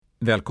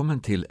Välkommen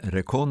till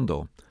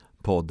Recondo,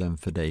 podden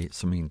för dig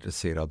som är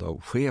intresserad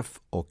av chef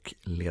och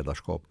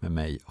ledarskap med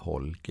mig,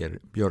 Holger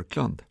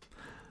Björklund.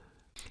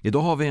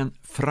 Idag har vi en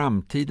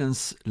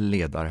framtidens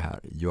ledare här,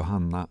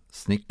 Johanna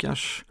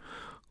Snickers,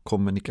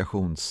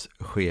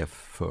 kommunikationschef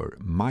för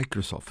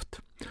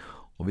Microsoft.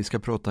 Och vi ska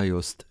prata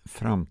just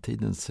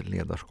framtidens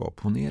ledarskap.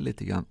 Hon är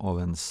lite grann av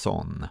en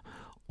sån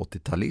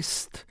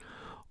 80-talist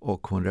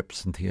och hon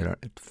representerar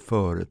ett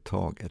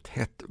företag, ett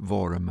hett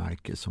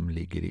varumärke som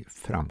ligger i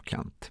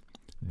framkant.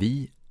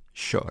 Vi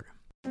kör!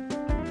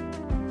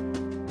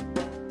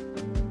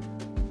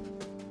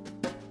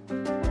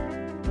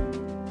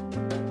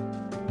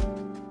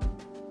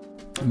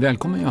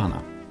 Välkommen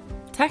Johanna.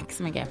 Tack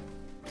så mycket.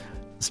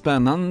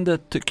 Spännande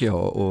tycker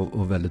jag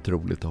och väldigt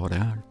roligt att ha det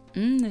här.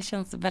 Det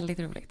känns väldigt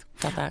roligt.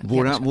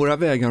 Våra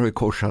vägar har ju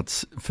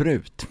korsats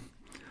förut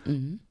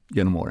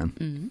genom åren.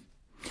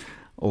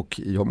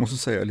 Och jag måste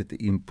säga jag är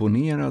lite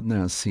imponerad när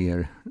jag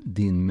ser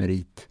din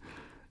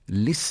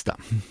meritlista.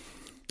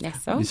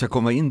 Jaså? Vi ska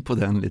komma in på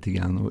den lite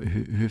grann och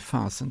hur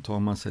fasen tar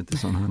man sig till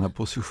sådana här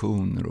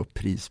positioner och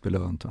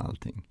prisbelönt och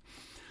allting.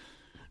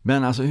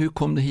 Men alltså hur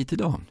kom du hit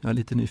idag? Jag är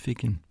lite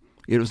nyfiken.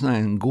 Är du sån här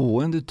en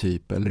gående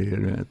typ eller är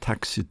du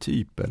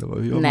taxityp eller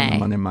hur gör man när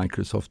man är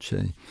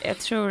Microsoft-tjej? Jag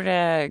tror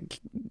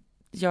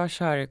jag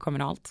kör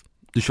kommunalt.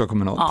 Du kör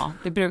kommunalt? Ja,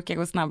 det brukar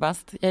gå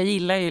snabbast. Jag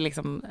gillar ju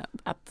liksom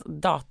att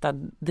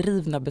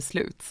datadrivna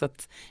beslut så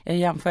att jag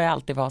jämför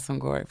alltid vad som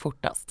går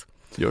fortast.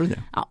 Gör du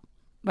det? Ja.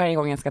 Varje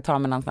gång jag ska ta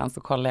mig någonstans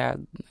så kollar jag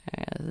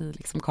i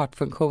liksom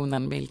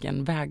kartfunktionen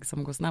vilken väg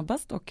som går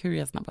snabbast och hur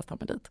jag snabbast tar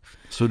mig dit.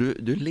 Så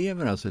du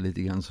lever alltså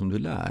lite grann som du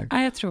lär?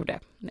 Ja, jag tror det.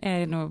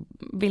 Jag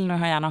vill nog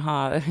gärna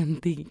ha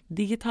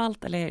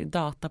digitalt eller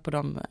data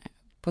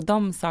på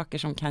de saker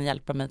som kan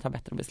hjälpa mig ta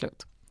bättre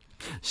beslut.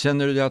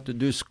 Känner du att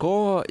du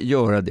ska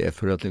göra det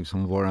för att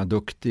liksom vara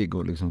duktig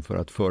och liksom för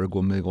att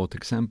föregå med ett gott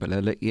exempel?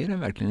 Eller är det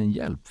verkligen en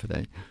hjälp för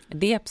dig?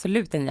 Det är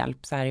absolut en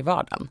hjälp så här i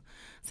vardagen.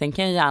 Sen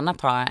kan jag gärna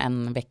ta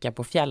en vecka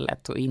på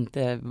fjället och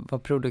inte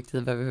vara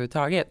produktiv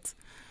överhuvudtaget.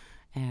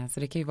 Så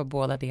det kan ju vara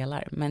båda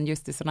delar. Men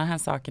just i sådana här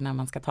saker när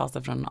man ska ta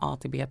sig från A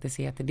till B till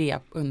C till D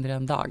under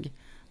en dag,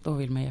 då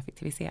vill man ju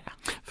effektivisera.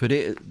 För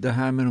det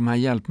här med de här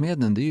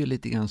hjälpmedlen, det är ju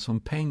lite grann som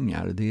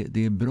pengar.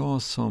 Det är bra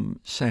som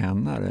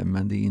tjänare,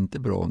 men det är inte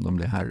bra om de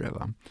blir herre,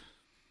 va?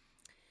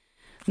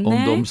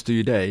 Om de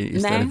styr dig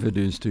istället för att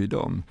du styr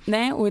dem.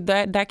 Nej, och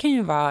där kan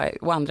ju vara,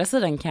 å andra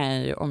sidan kan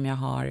jag ju, om jag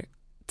har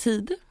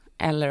tid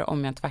eller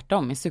om jag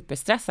tvärtom är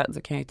superstressad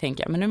så kan jag ju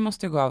tänka, men nu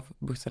måste jag gå av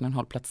bussen en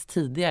hållplats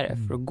tidigare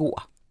för att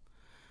gå.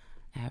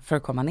 För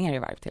att komma ner i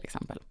varv till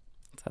exempel.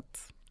 Så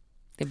att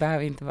det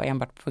behöver inte vara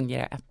enbart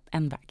fungera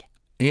en väg.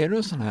 Är du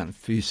en sån här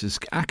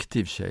fysisk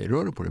aktiv tjej?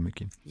 Rör du på dig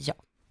mycket? Ja.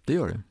 Det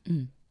gör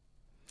du?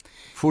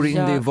 Får du in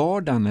det i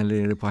vardagen eller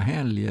är det på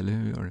helg eller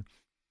hur gör du?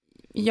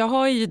 Jag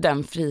har ju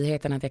den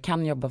friheten att jag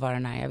kan jobba var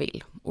när jag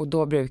vill. Och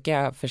då brukar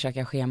jag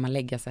försöka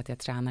schemalägga så att jag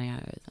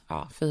tränar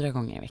 4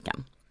 gånger i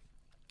veckan.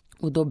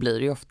 Och då blir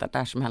det ju ofta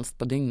där som helst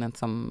på dygnet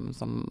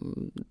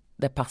som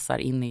det passar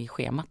in i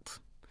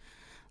schemat.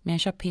 Men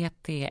jag kör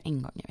PT 1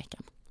 gång i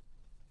veckan.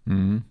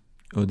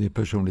 Och det är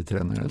personlig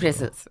tränare.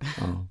 Precis.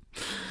 Ja.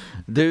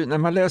 Du,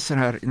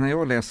 när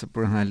jag läser på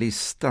den här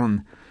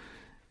listan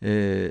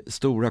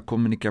stora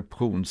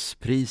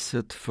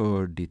kommunikationspriset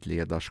för ditt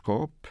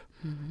ledarskap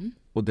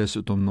och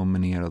dessutom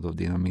nominerad av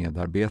dina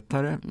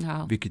medarbetare,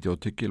 vilket jag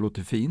tycker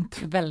låter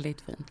fint.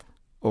 Väldigt fint.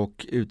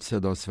 Och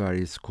utsedd av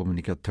Sveriges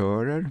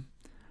kommunikatörer.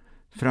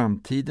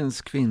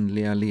 Framtidens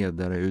kvinnliga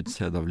ledare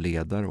utsedd av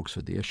ledare,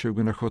 också det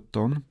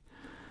 2017.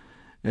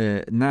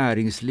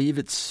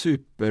 Näringslivets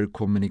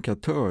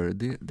superkommunikatör,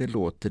 det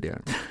låter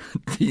det.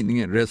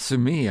 Tidningen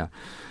Resumé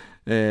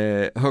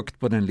högt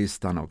på den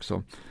listan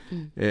också.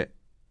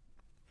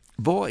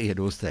 Vad är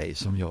det hos dig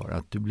som gör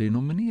att du blir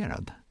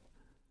nominerad?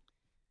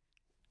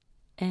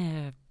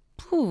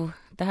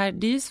 Det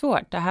är ju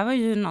svårt. Det här var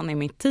ju någon i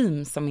mitt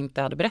team som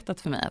inte hade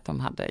berättat för mig att de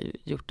hade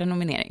gjort en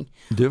nominering.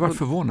 Du var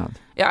förvånad?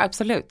 Ja,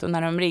 absolut. Och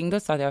när de ringde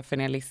och sa att jag var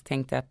finalist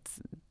tänkte jag att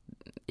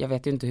jag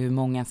vet ju inte hur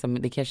många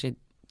det kanske är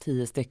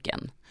 10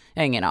 stycken.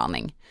 Jag har ingen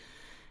aning.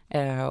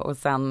 Och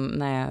sen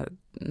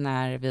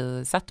när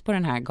vi satt på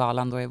den här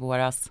galan då i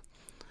våras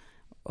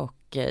och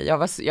jag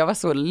var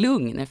så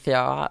lugn för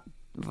jag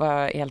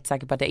var helt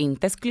säker på att jag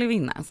inte skulle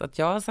vinna. Så att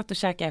jag satt och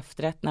käkade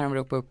efterrätt när de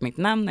ropade upp mitt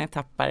namn när jag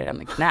tappade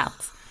den i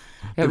knät.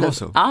 Det var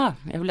så? Ja,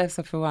 jag blev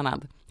så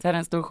förvånad. Så jag hade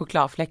en stor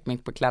chokladfläck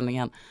mitt på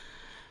klänningen.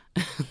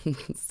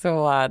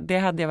 Så det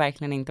hade jag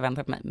verkligen inte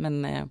väntat mig.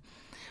 Men,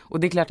 och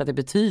det är klart att det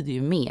betyder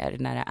ju mer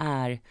när det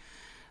är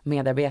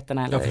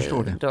medarbetarna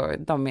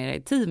eller de är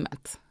i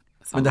teamet.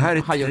 Men det här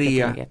är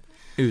 3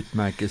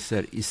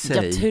 utmärkelser i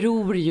sig. Jag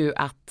tror ju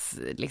att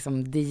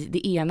liksom,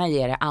 det ena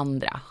ger det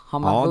andra. Har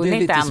man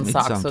vunnit en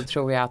sak så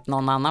tror jag att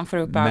någon annan får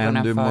upp ögonen för.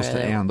 Men du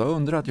måste ändå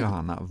undra,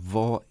 Johanna,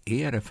 vad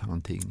är det för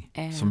någonting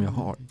som jag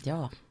har?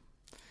 Ja.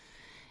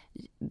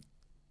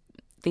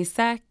 Det är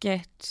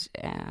säkert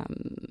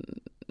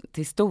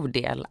till stor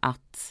del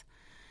att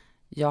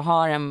jag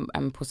har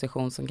en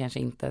position som kanske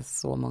inte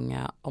så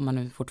många, om man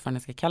nu fortfarande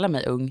ska kalla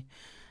mig ung,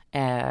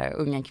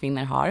 unga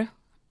kvinnor har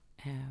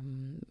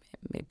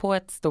på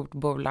ett stort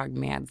bolag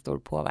med stor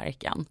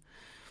påverkan.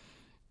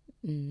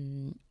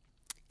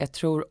 Jag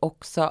tror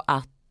också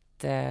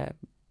att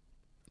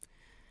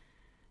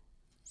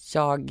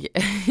jag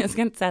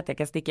ska inte säga att jag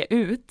kan sticka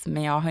ut,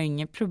 men jag har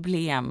inget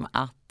problem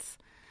att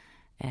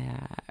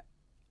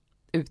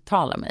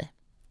uttala mig.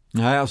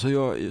 Nej, alltså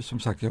som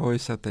sagt, jag har ju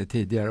sett dig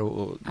tidigare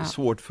och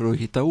svårt för att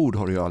hitta ord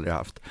har du ju aldrig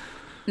haft.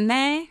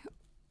 Nej,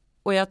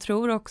 och jag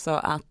tror också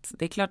att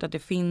det är klart att det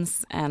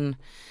finns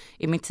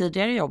i mitt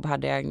tidigare jobb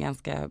hade jag en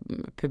ganska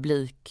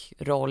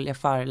publikroll, jag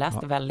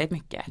föreläste väldigt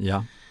mycket.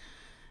 Ja,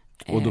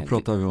 och då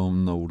pratar vi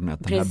om Nordnet,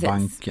 den här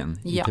banken,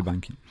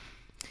 IT-banken.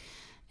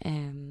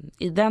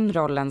 I den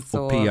rollen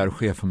så... Och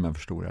PR-chef om jag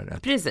förstår det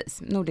rätt.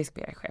 Precis, nordisk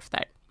PR-chef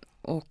där.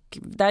 Och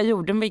där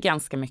gjorde vi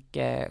ganska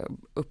mycket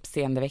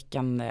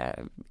uppseendeväckande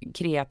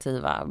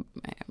kreativa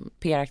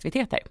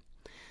PR-aktiviteter.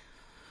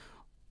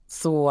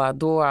 Så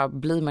då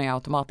blir man ju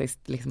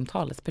automatiskt liksom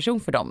talesperson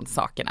för de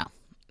sakerna.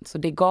 Så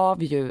det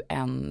gav ju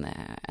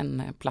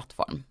en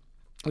plattform.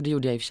 Och det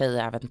gjorde jag i och för sig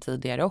även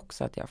tidigare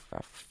också, att jag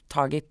har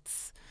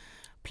tagit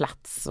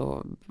plats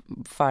och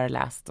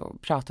föreläst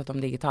och pratat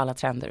om digitala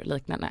trender och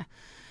liknande.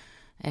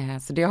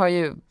 Så det har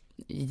ju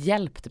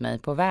hjälpt mig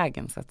på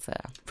vägen så att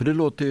säga. För det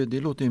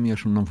låter ju mer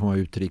som någon form av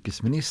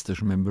utrikesminister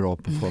som är bra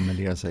på att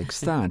formulera sig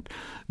externt.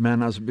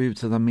 Men alltså bli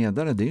utsedda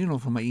medlare, det är ju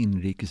någon form av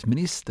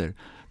inrikesminister.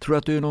 Tror du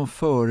att du är någon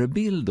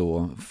förebild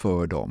då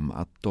för dem?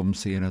 Att de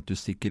ser att du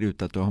sticker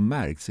ut, att du har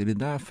märkts? Är det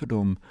därför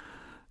de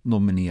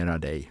nominerar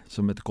dig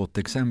som ett gott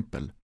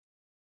exempel?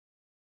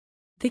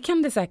 Det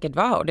kan det säkert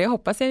vara och det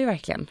hoppas jag ju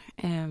verkligen.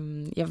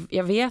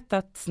 Jag vet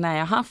att när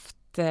jag haft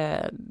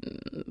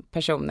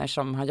personer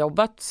som har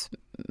jobbat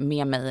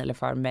med mig eller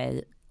för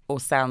mig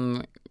och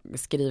sen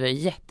skriver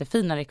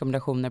jättefina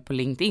rekommendationer på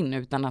LinkedIn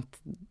utan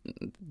att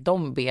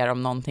de ber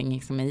om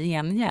någonting som är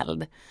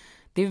gengäld.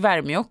 Det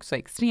värmer ju också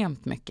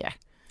extremt mycket.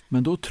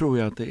 Men då tror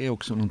jag att det är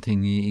också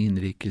någonting i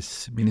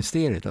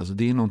inrikesministeriet. Alltså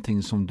det är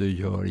någonting som du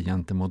gör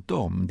gentemot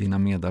dem, dina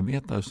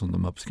medarbetare som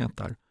de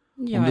uppskattar.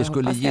 Ja, om du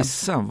skulle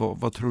gissa,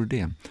 vad tror du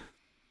det?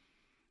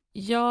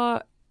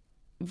 Jag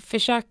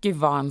försöker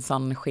vara en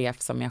sån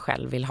chef som jag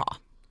själv vill ha.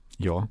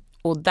 Ja.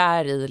 Och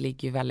där i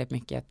ligger ju väldigt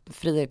mycket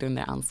frihet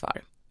under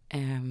ansvar.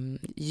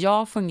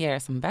 Jag fungerar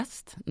som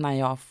bäst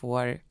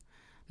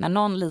när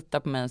någon litar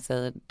på mig och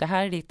säger det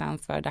här är ditt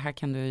ansvar, det här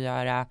kan du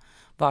göra,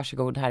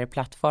 varsågod, här är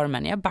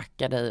plattformen, jag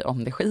backar dig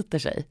om det skiter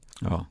sig.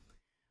 Ja.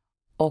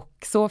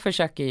 Och så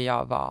försöker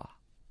jag vara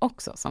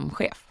också som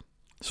chef.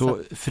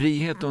 Så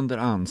frihet under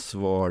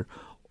ansvar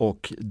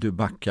och du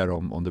backar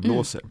om det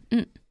blåser.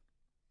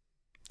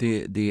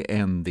 Det är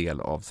en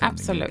del av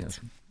sändningen.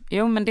 Absolut.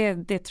 Jo, men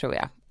det tror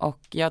jag.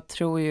 Och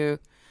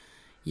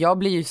jag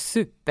blir ju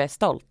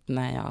superstolt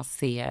när jag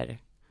ser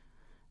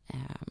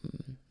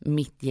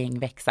mitt gäng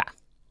växa.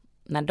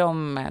 När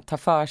de tar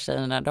för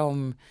sig, när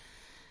de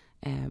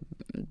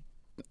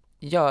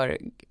gör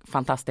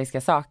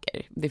fantastiska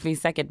saker. Det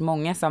finns säkert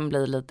många som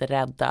blir lite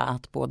rädda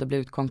att både bli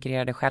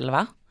utkonkurrerade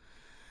själva.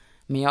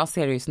 Men jag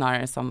ser det ju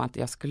snarare som att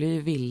jag skulle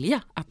ju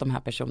vilja att de här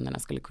personerna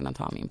skulle kunna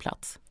ta min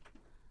plats.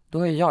 Då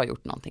har jag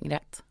gjort någonting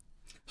rätt.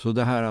 Så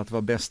det här att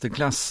vara bäst i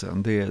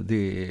klassen,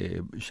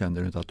 det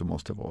känner du inte att du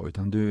måste vara,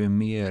 utan du är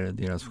mer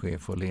deras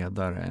chef och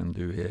ledare än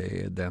du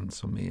är den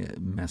som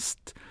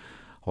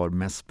har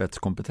mest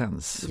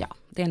spetskompetens. Ja,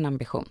 det är en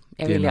ambition.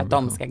 Jag vill ju att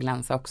de ska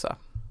glänsa också.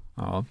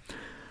 Ja.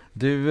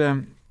 Du,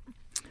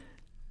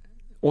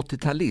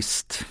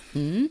 80-talist.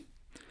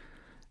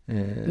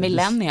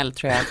 Millennial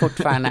tror jag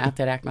fortfarande att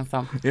jag räknas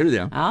som. Är det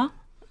det? Ja.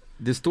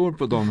 Det står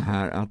på dem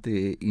här att det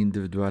är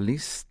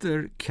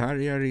individualister,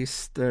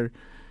 karriärister,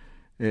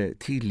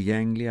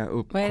 tillgängliga,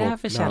 uppkopplade. Vad är det här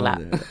för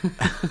källa?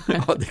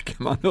 Ja, det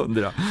kan man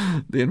undra.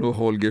 Det är nog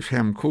Holgers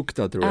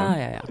hemkokta tror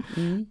jag. Ja.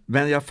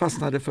 Men jag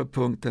fastnade för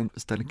punkten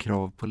ställer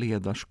krav på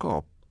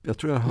ledarskap. Jag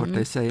tror jag har hört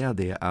dig säga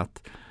det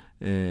att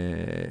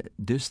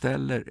du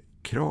ställer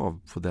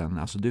krav på den.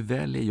 Alltså du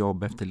väljer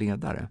jobb efter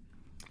ledare.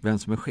 Vem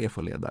som är chef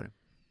och ledare.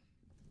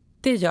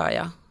 Det gör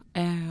jag.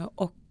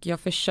 Och jag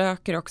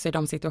försöker också i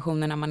de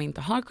situationerna man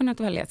inte har kunnat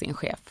välja sin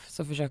chef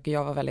så försöker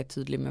jag vara väldigt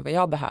tydlig med vad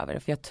jag behöver.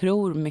 För jag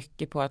tror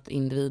mycket på att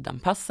individen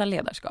passar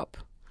ledarskap.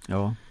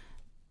 Ja.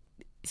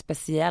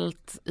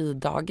 Speciellt i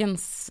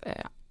dagens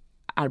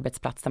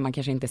arbetsplats där man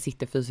kanske inte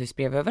sitter fysiskt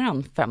bredvid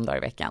varandra 5 dagar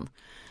i veckan.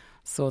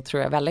 Så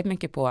tror jag väldigt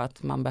mycket på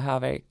att man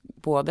behöver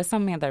både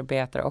som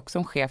medarbetare och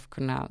som chef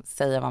kunna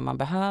säga vad man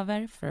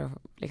behöver för att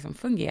liksom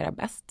fungera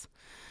bäst.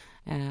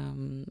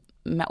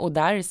 Och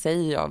där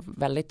säger jag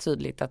väldigt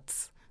tydligt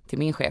till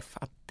min chef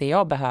att det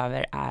jag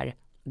behöver är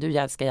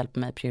du ska hjälpa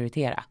mig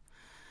prioritera.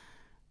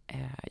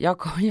 Jag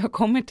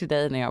kommer till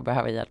dig när jag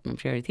behöver hjälp med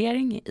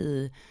prioritering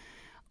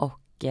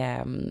och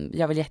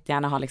jag vill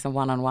jättegärna ha liksom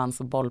one-on-ones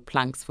och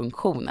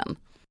bollplanksfunktionen.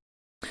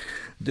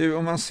 Du,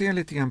 om man ser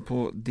lite grann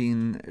på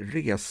din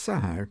resa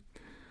här,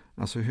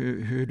 alltså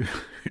hur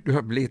du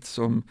har blivit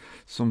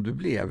som du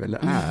blev eller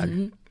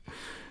är.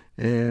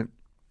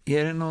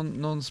 Är det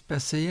någon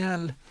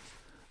speciell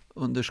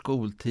under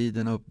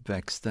skoltiden och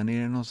uppväxten?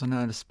 Är det någon sån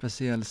här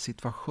speciell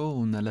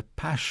situation eller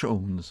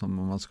passion som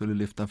om man skulle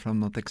lyfta fram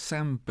något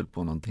exempel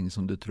på någonting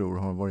som du tror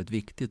har varit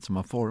viktigt som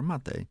har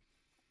format dig?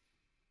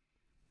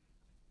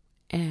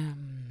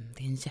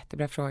 Det är en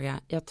jättebra fråga.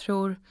 Jag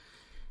tror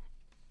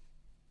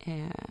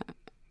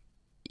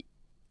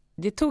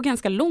det tog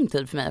ganska lång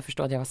tid för mig att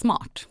förstå att jag var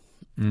smart.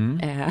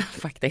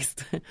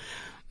 Faktiskt.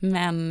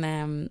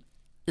 Men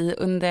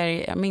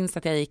jag minns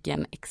att jag gick i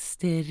en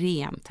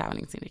extremt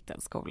tävlingsinriktad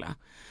skola.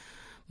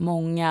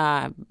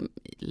 Många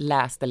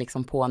läste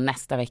liksom på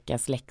nästa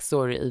veckas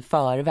läxor i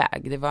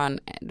förväg.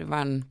 Det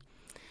var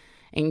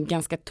en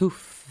ganska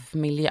tuff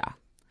miljö.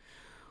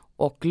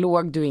 Och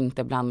låg du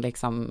inte bland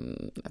liksom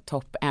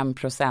topp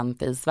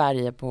 1% i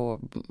Sverige på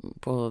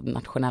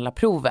nationella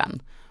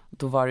proven,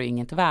 då var du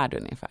inget värd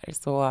ungefär.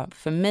 Så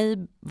för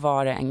mig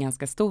var det en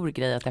ganska stor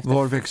grej att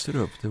Var växte du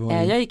upp?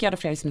 Jag gick i Adolf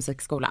Fredriks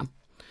musikskola.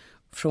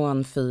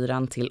 Från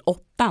 4 till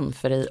 8.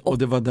 För i 8, och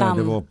det var där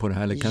det var på det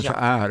här, eller kanske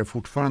är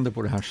fortfarande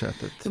på det här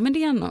sättet? Jo, men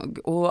det är nog.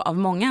 Och av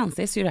många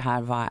anses ju det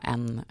här vara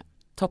en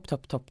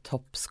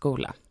topp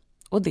skola.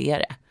 Och det är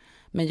det.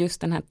 Men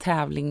just den här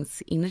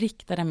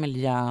tävlingsinriktade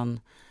miljön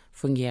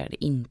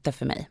fungerade inte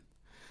för mig.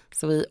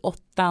 Så i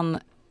 8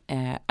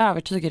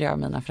 övertygade jag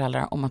mina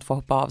föräldrar om att få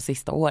hoppa av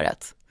sista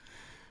året.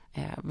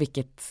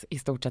 Vilket i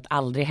stort sett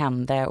aldrig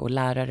hände, och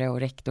lärare och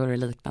rektor och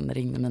liknande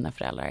ringde mina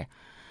föräldrar.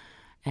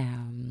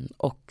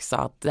 Och sa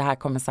att det här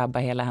kommer sabba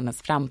hela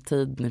hennes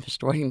framtid, ni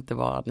förstår inte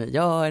vad ni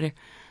gör.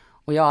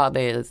 Och jag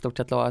hade i stort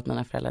sett lovat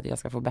mina föräldrar att jag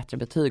ska få bättre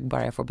betyg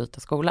bara jag får byta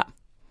skola.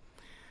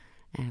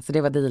 Så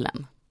det var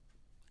dealen.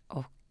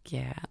 Och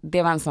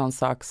det var en sån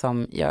sak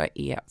som jag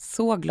är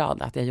så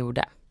glad att jag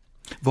gjorde.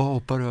 Vad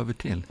hoppar du över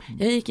till?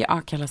 Jag gick i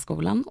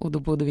Akalla-skolan och då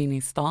bodde vi inne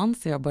i stan,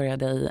 så jag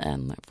började i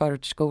en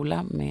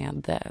förortsskola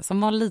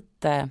som var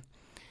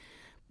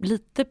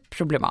lite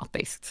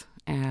problematiskt.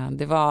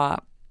 Det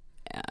var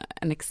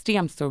en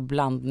extremt stor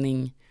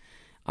blandning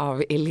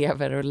av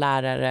elever och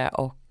lärare,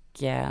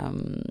 och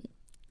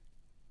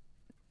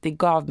det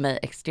gav mig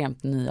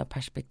extremt nya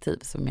perspektiv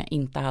som jag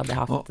inte hade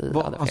haft i Adolf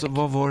Fredrik. Alltså,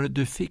 vad var det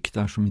du fick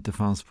där som inte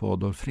fanns på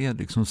Adolf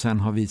Fredrik som sen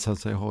har visat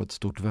sig ha ett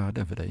stort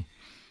värde för dig?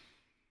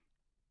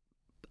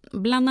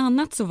 Bland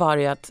annat så var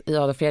det att i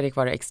Adolf Fredrik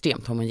var det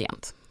extremt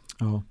homogent.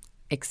 Ja.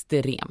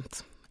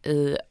 Extremt.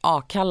 I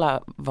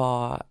Akalla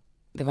var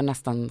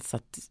nästan så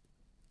att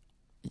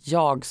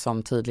jag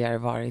som tidigare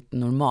varit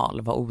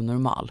normal var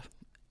onormal.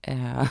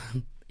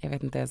 Jag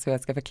vet inte hur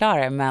jag ska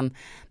förklara det, men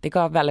det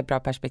gav väldigt bra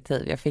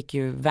perspektiv. Jag fick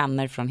ju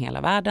vänner från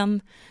hela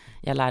världen.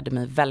 Jag lärde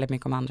mig väldigt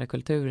mycket om andra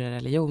kulturer,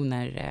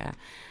 religioner,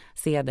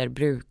 seder,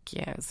 bruk,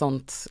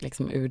 sånt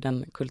liksom ur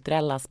den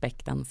kulturella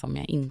aspekten som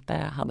jag inte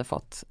hade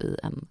fått i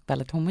en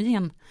väldigt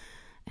homogen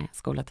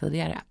skola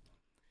tidigare.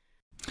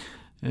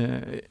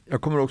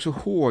 Jag kommer också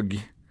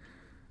ihåg,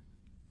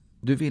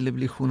 du ville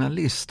bli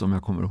journalist om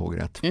jag kommer ihåg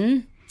rätt.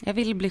 Jag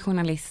ville bli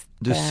journalist.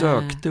 Du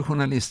sökte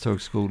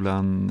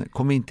journalisthögskolan,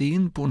 kom inte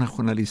in på en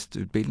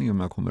journalistutbildning om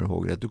jag kommer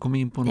ihåg rätt. Du kom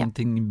in på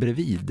någonting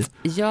bredvid.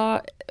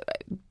 Jag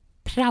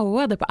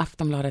praoade på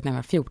Aftonbladet när jag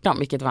var 14,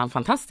 vilket var en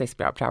fantastiskt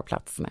bra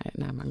praoplats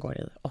när man går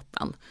i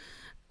 8.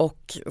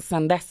 Och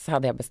sen dess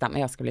hade jag bestämt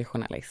mig att jag skulle bli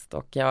journalist.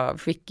 Och jag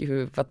fick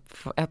ju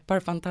ett par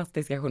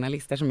fantastiska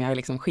journalister som jag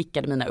liksom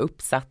skickade mina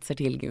uppsatser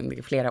till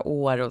under flera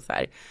år och så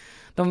här.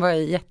 De var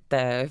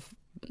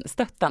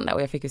jättestöttande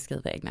och jag fick ju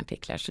skriva egna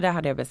artiklar. Så där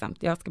hade jag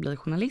bestämt, jag ska bli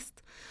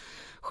journalist.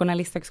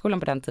 Journalisthögskolan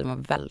på den tiden var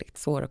väldigt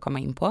svår att komma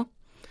in på.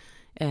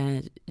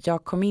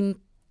 Jag kom inte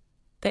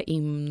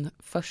in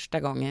första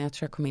gången, jag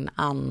tror jag kom in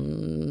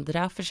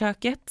andra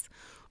försöket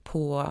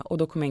och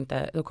då kom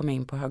jag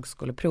in på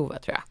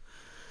högskoleprovet, tror jag.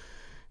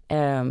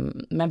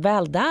 Men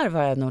väl där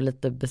var jag nog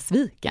lite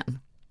besviken.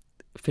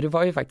 För det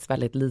var ju faktiskt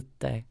väldigt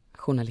lite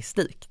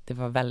journalistik. Det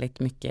var väldigt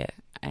mycket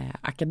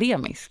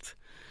akademiskt.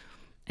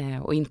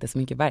 Och inte så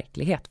mycket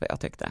verklighet, vad jag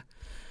tyckte.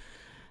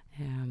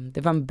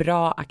 Det var en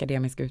bra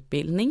akademisk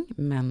utbildning,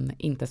 men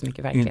inte så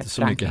mycket verklighet. Inte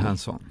så mycket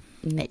hands-on?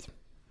 Nej,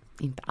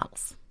 inte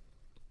alls.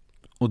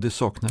 Och det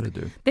saknade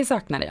du? Det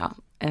saknade jag.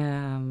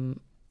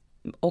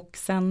 Och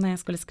sen när jag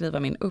skulle skriva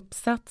min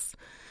uppsats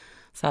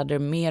så hade det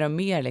mer och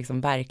mer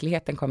liksom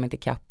verkligheten kommit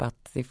ikapp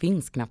att det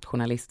finns knappt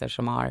journalister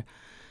som har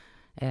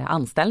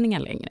anställningar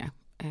längre.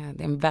 Det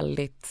är en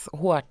väldigt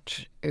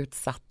hårt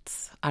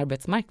utsatt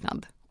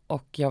arbetsmarknad.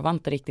 Och jag var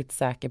inte riktigt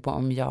säker på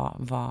om jag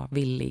var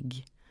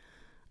villig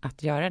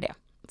att göra det.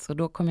 Så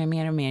då kom jag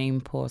mer och mer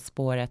in på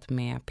spåret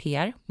med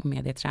PR och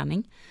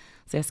medieträning.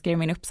 Så jag skrev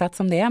min uppsats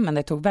om det, men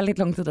det tog väldigt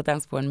lång tid att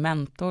ens få en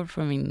mentor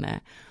för min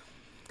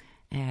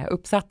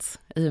uppsats.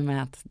 I och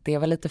med att det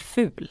var lite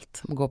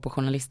fult att gå på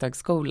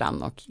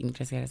journalisthögskolan och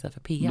intressera sig för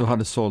PR. Du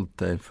hade sålt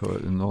dig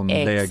för någon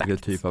lägre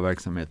typ av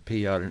verksamhet.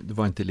 PR, det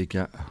var inte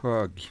lika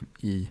hög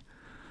i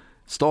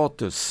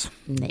status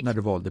när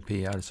du valde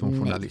PR som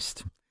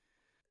journalist.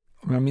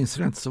 Om jag minns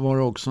rätt så var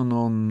det också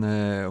någon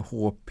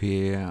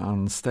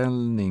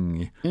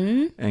HP-anställning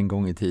en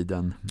gång i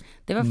tiden.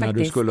 Det var när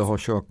du skulle ha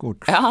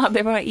körkort. Ja,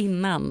 det var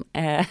innan.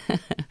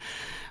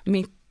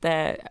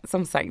 inte,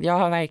 som sagt, jag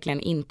har verkligen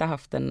inte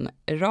haft en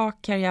rak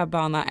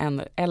karriärbana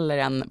eller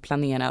en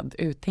planerad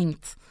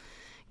uttänkt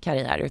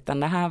karriär, utan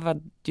det här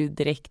var ju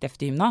direkt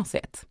efter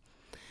gymnasiet.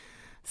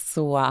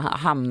 Så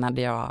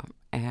hamnade jag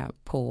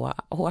på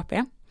HP.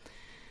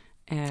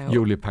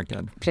 Julie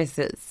Packard.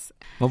 Precis.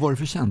 Vad var det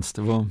för tjänst?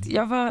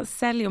 Jag var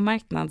sälj- och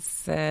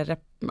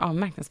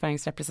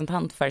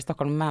marknadsföringsrepresentant för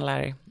Stockholm och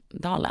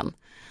Mälardalen.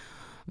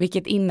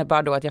 Vilket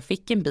innebar då att jag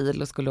fick en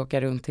bil och skulle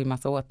åka runt till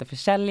massa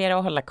återförsäljare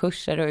och hålla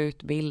kurser och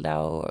utbilda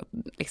och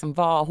liksom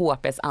vara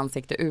HPs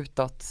ansikte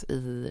utåt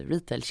i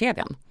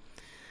retailkedjan.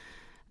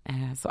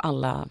 Så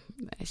alla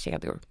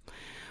kedjor.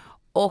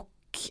 Och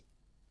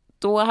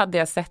då hade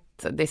jag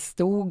sett, det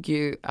stod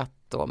ju att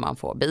då man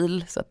får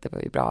bil, så att det var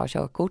ju bra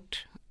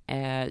körkort.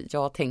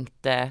 Jag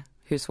tänkte,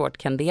 hur svårt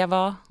kan det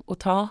vara att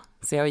ta?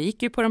 Så jag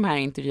gick ju på de här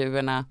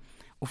intervjuerna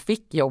och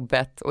fick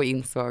jobbet och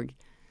insåg,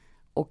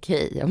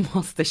 okej, jag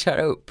måste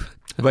köra upp.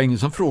 Det var ingen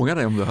som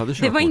frågade om du hade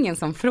körkort? Det var ingen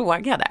som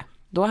frågade.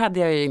 Då hade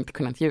jag ju inte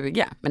kunnat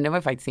ljuga, men det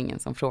var faktiskt ingen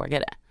som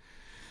frågade.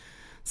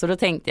 Så då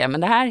tänkte jag,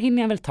 men det här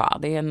hinner jag väl ta.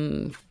 Det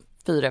är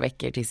 4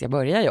 veckor tills jag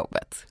börjar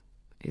jobbet.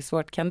 Hur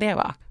svårt kan det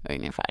vara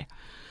ungefär?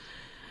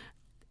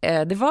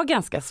 Det var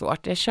ganska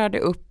svårt. Jag körde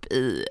upp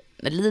i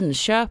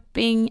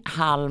Linköping,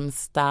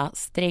 Halmstad,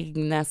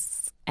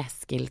 Strängnäs,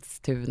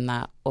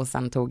 Eskilstuna och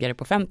sen tog jag det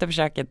på 5:e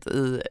försöket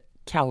i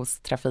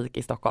kaostrafik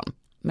i Stockholm.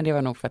 Men det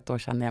var nog för att då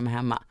kände jag mig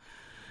hemma.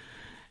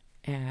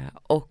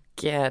 Och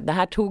det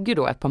här tog ju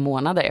då ett par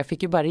månader. Jag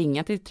fick ju bara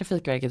ringa till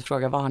Trafikverket och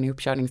fråga, var har ni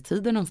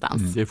uppkörningstider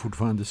någonstans? Det är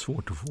fortfarande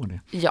svårt att få det.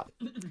 Ja,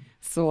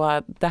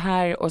 så det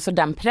här och så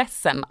den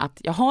pressen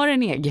att jag har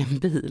en egen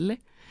bil.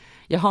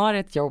 Jag har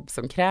ett jobb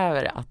som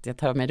kräver att jag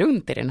tar mig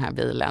runt i den här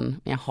bilen,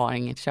 men jag har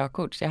inget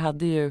körkort. Så jag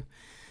hade ju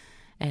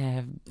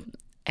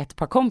ett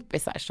par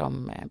kompisar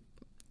som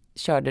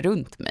körde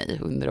runt mig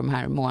under de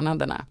här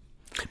månaderna.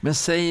 Men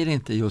säger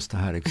inte just det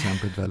här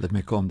exemplet väldigt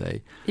mycket om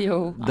dig?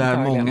 Jo, där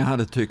antagligen. Många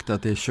hade tyckt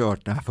att det är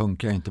kört, det här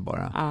funkar inte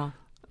bara. Ja.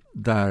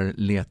 Där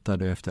letar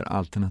du efter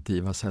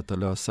alternativa sätt att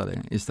lösa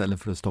det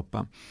istället för att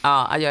stoppa.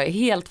 Ja, jag är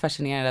helt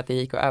fascinerad att jag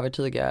gick och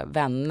övertyga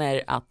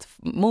vänner att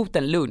mot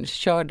en lunch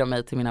kör de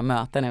mig till mina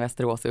möten i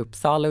Västerås och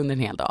Uppsala under en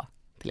hel dag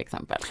till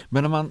exempel.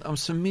 Men om man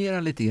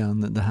summerar lite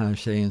grann den här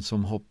tjejen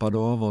som hoppade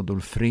av,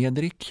 Adolf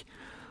Fredrik,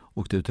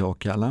 åkte ut till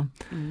Akalla.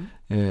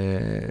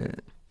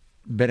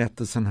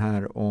 Berättelsen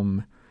här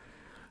om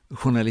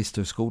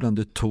Journalisthögskolan,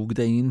 du tog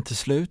dig in till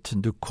slut.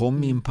 Du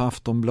kom in på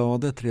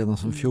Aftonbladet redan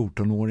som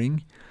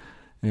 14-åring.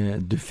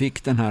 Du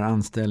fick den här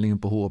anställningen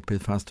på HP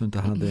fast du inte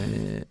hade...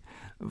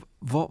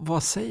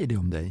 Vad säger det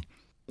om dig?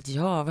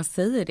 Ja, vad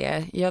säger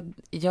det?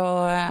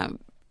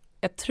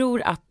 Jag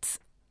tror att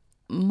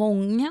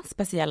många,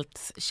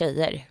 speciellt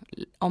tjejer,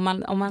 om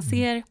man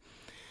ser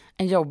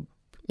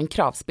en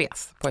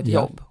kravspec på ett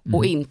jobb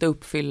och inte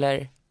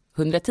uppfyller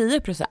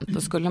 110%,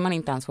 då skulle man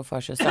inte ens få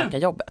för sig att söka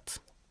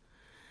jobbet.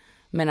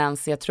 Medan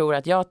jag tror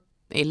att jag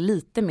är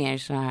lite mer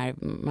så här,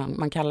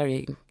 man kallar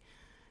det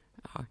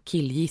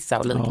killgissa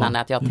och liknande,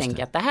 att jag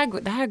tänker att det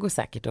här går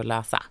säkert att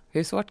lösa.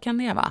 Hur svårt kan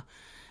det vara?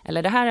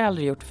 Eller det här har jag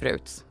aldrig gjort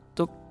förut.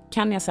 Då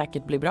kan jag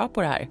säkert bli bra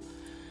på det här.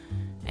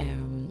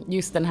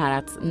 Just den här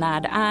att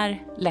när det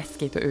är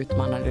läskigt och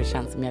utmanande, det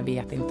känns som jag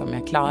vet inte om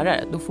jag klarar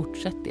det, då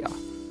fortsätter jag.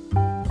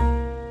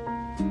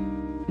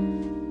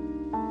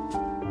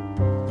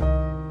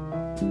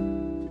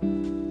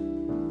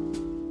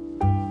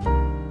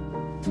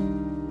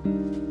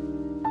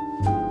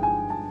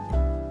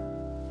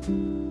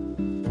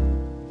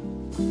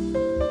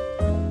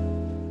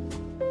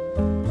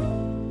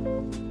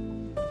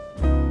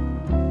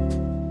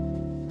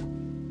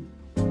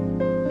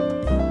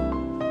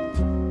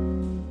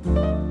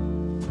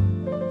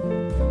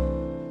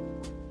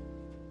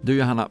 Du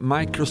Johanna,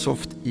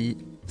 Microsoft i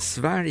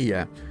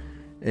Sverige,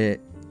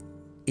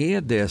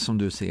 är det som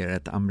du ser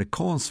ett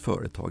amerikanskt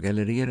företag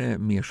eller är det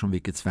mer som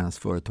vilket svenskt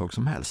företag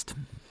som helst?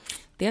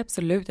 Det är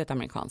absolut ett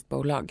amerikanskt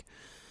bolag.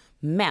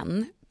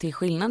 Men till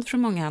skillnad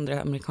från många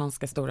andra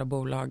amerikanska stora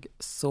bolag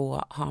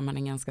så har man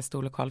en ganska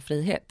stor lokal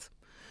frihet.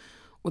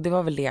 Och det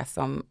var väl det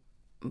som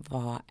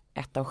var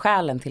ett av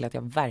skälen till att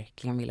jag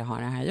verkligen ville ha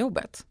det här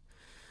jobbet.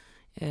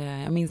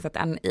 Jag minns att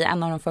i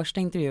en av de första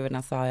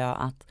intervjuerna sa jag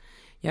att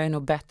jag är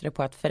nog bättre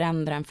på att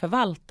förändra än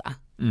förvalta.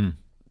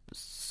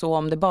 Så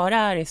om det bara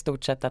är i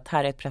stort sett att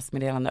här är ett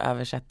pressmeddelande,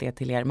 översätt det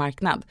till er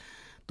marknad,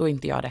 då är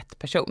inte jag rätt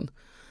person.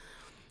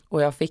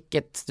 Och jag fick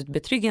ett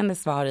betryggande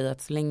svar i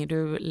att så länge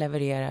du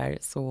levererar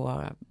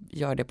så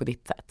gör det på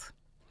ditt sätt.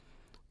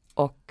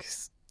 Och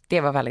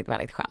det var väldigt,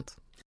 väldigt skönt.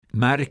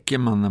 Märker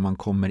man när man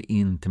kommer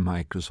in till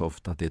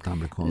Microsoft att det är ett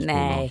amerikanskt bolag?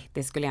 Nej,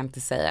 det skulle jag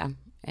inte säga.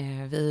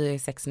 Vi är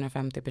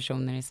 650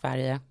 personer i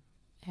Sverige,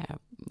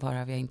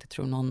 varav jag inte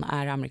tror någon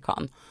är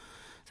amerikan.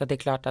 Så det är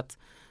klart att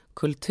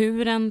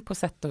kulturen på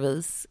sätt och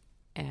vis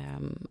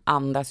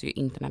andas ju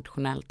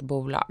internationellt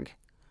bolag.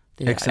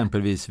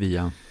 Exempelvis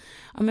via?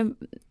 Ja, men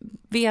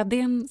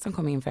vdn som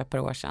kom in för ett par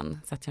år sedan,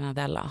 Satya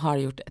Nadella, har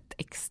gjort ett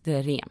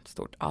extremt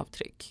stort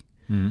avtryck.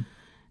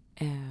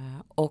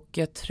 Och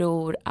jag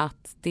tror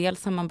att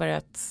dels har man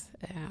börjat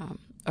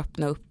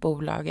öppna upp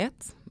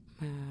bolaget.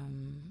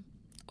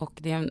 Och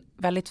det är en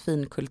väldigt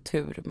fin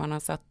kultur. Man har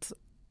satt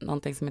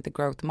någonting som heter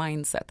growth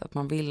mindset, att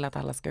man vill att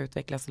alla ska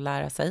utvecklas och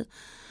lära sig.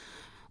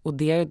 Och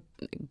det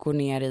går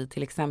ner i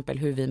till exempel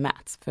hur vi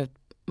mäts. För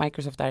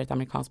Microsoft är ett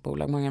amerikanskt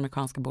bolag. Många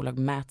amerikanska bolag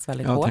mäts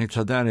väldigt hårt. Jag tänkte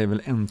så där är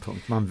väl en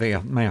punkt. Man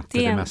mäter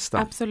det mesta.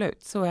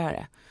 Absolut, så är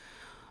det.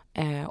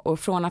 Och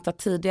från att ha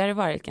tidigare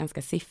varit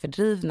ganska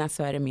sifferdrivna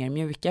så är det mer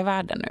mjuka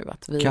värden nu.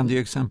 Att kan du ge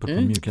exempel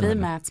på mjuka värden?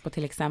 Vi mäts på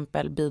till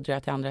exempel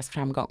bidra till andras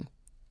framgång.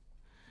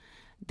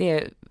 Det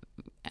är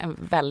en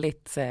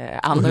väldigt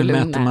annorlunda. Och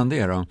hur mäter man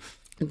det då?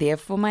 Det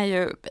får man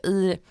ju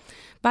i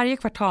varje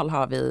kvartal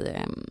har vi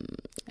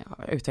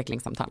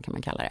utvecklingssamtal kan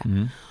man kalla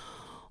det.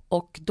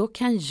 Och då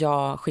kan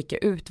jag skicka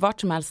ut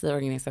vart som helst i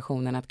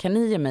organisationen att kan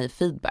ni ge mig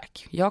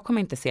feedback? Jag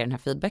kommer inte se den här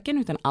feedbacken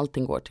utan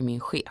allting går till min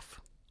chef.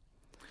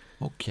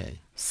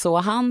 Okej. Så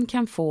han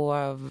kan få,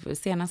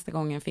 senaste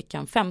gången fick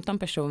han 15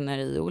 personer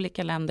i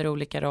olika länder,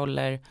 olika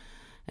roller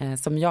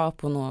som jag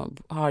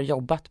har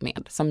jobbat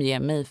med, som ger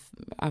mig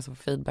alltså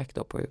feedback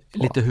då på.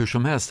 Lite hur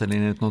som helst eller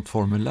är det något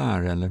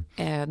formulär eller?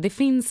 Det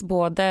finns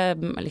både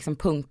liksom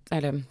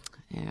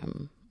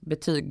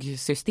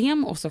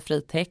betygssystem och så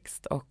fri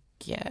text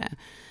och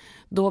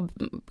då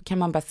kan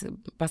man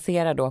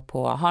basera då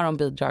på har de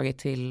bidragit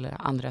till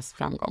andras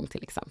framgång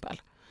till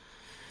exempel.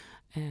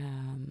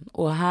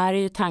 Och här är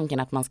ju tanken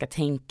att man ska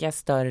tänka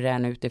större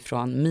än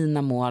utifrån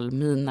mina mål,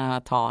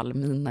 mina tal,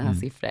 mina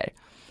siffror.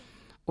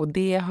 Och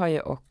det har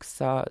ju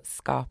också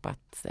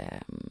skapat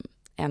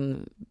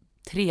en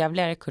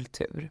trevligare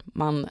kultur.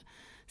 Man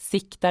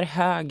siktar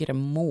högre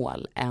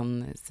mål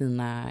än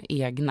sina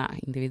egna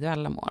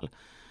individuella mål.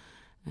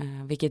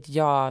 Vilket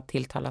jag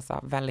tilltalas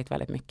av väldigt,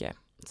 väldigt mycket.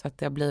 Så att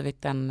det har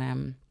blivit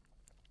en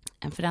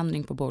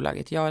förändring på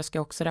bolaget. Jag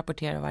ska också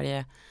rapportera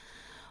varje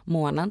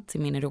månad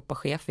till min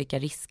Europachef vilka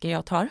risker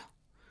jag tar.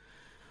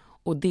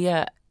 Och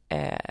det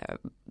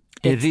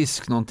är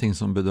risk någonting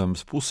som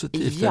bedöms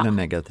positivt eller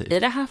negativt? I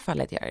det här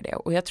fallet gör det.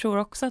 Och jag tror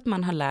också att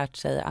man har lärt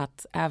sig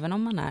att även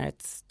om man är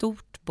ett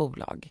stort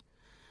bolag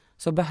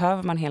så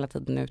behöver man hela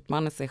tiden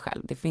utmana sig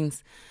själv. Det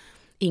finns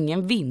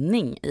ingen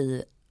vinning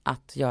i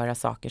att göra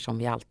saker som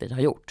vi alltid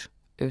har gjort.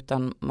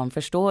 Utan man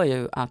förstår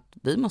ju att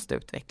vi måste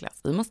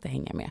utvecklas, vi måste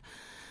hänga med,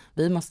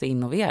 vi måste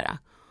innovera.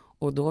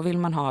 Och då vill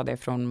man ha det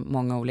från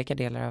många olika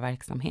delar av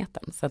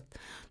verksamheten. Så att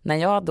när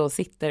jag då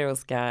sitter och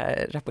ska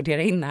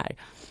rapportera in här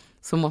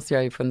så måste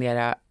jag ju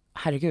fundera,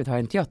 herregud, har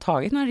inte jag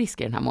tagit några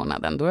risker den här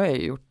månaden? Då har jag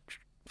ju gjort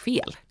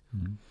fel.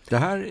 Det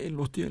här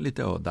låter ju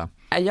lite öda.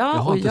 Ja, jag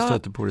har inte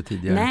stött på det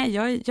tidigare.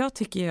 Nej, jag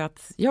tycker ju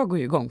att jag går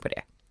igång på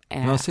det.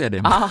 Jag ser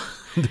det.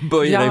 Du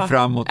böjer dig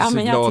framåt och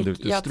ser glad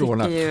ut. Du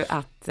strålar. Jag tycker ju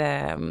att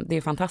det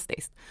är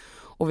fantastiskt.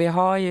 Och vi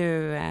har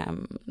ju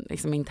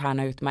liksom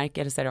interna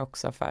utmärkelser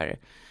också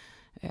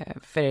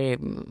för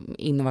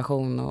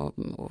innovation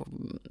och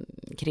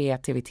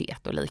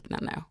kreativitet och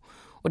liknande.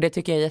 Och det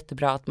tycker jag är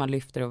jättebra att man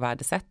lyfter och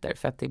värdesätter.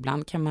 För att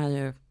ibland kan man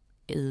ju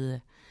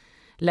i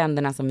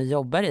länderna som vi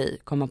jobbar i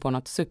komma på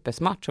något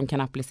supersmart som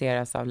kan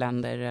appliceras av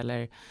länder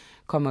eller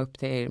komma upp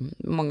till,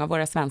 många av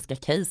våra svenska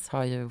case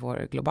har ju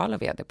vår globala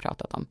vd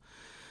pratat om.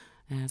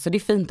 Så det är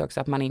fint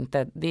också att man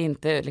inte, det är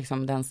inte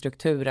liksom den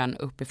strukturen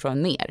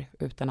uppifrån ner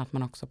utan att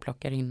man också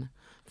plockar in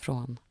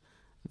från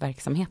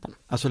verksamheten.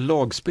 Alltså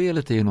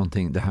lagspelet är ju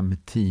någonting, det här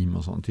med team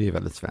och sånt, det är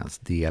väldigt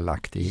svenskt,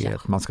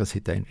 delaktighet, man ska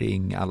sitta i en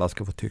ring, alla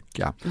ska få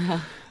tycka.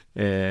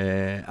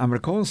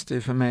 Amerikanskt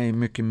är för mig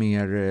mycket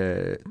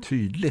mer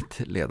tydligt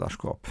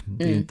ledarskap.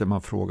 Det är inte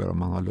man frågar om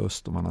man har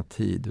lust, om man har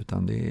tid,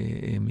 utan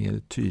det är mer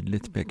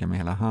tydligt, peka med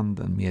hela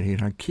handen, mer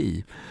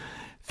hierarki.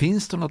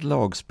 Finns det något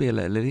lagspel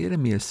eller är det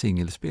mer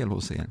singelspel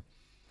hos er?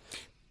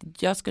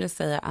 Jag skulle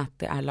säga att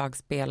det är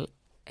lagspel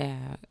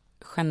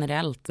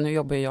generellt. Nu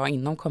jobbar jag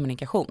inom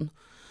kommunikation.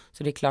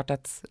 Så det är klart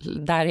att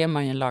där är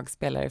man ju en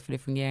lagspelare för det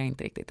fungerar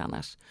inte riktigt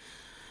annars.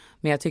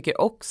 Men jag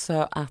tycker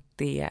också att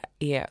det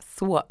är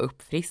så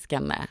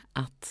uppfriskande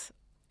att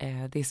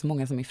det är så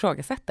många som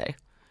ifrågasätter.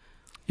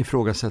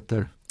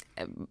 Ifrågasätter?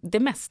 Det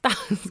mesta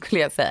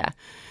skulle jag säga.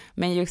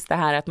 Men just det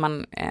här att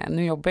man,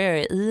 nu jobbar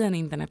jag i en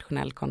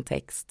internationell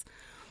kontext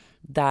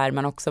där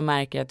man också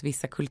märker att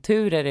vissa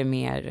kulturer är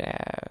mer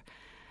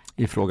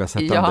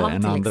ifrågasättande än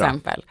andra. Ja, till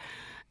exempel.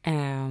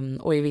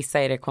 Och i vissa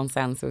är det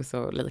konsensus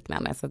och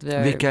liknande. Så att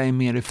vilka är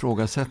mer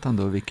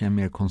ifrågasättande och vilka är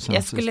mer konsensus?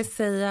 Jag skulle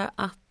säga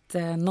att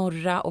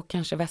norra och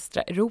kanske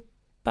västra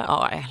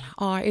Europa,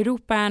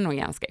 Europa är nog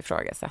ganska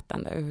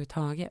ifrågasättande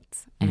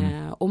överhuvudtaget.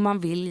 Och man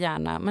vill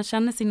gärna, man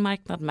känner sin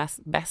marknad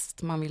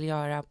bäst, man vill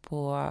göra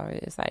på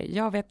så här,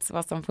 jag vet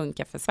vad som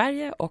funkar för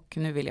Sverige och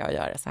nu vill jag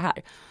göra så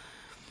här.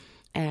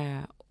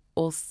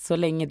 Och så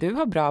länge du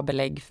har bra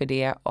belägg för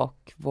det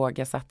och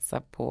vågar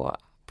satsa på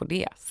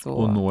det. Så...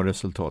 Och nå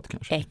resultat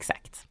kanske.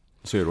 Exakt.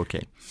 Så är det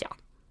okej.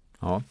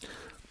 Ja.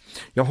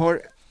 Jag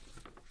har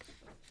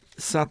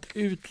satt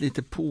ut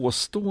lite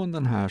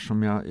påståenden här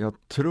som jag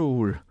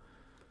tror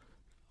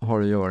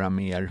har att göra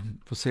mer.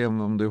 Får se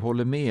om du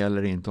håller med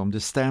eller inte, om det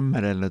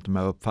stämmer eller om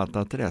jag har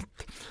uppfattat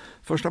rätt.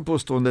 Första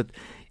påståendet,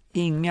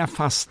 inga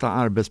fasta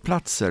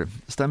arbetsplatser.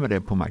 Stämmer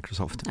det på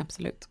Microsoft?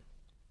 Absolut.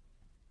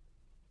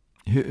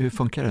 Hur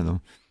funkar det då?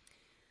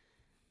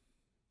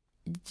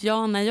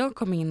 Ja, när jag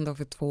kom in då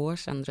för 2 år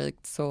sedan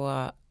drygt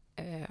så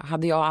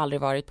hade jag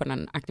aldrig varit på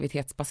en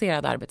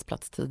aktivitetsbaserad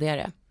arbetsplats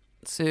tidigare.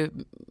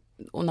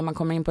 Och när man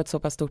kommer in på ett så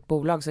pass stort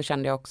bolag så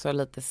kände jag också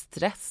lite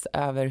stress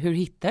över hur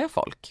hittar jag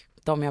folk,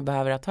 de jag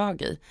behöver ha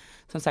tag i.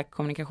 Som sagt,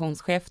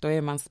 kommunikationschef, då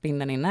är man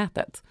spindeln i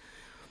nätet.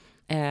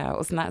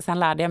 Och sen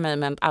lärde jag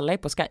mig att alla är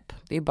på Skype.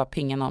 Det är bara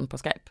pinga någon på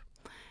Skype.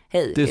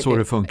 Hej. Det är så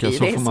det funkar.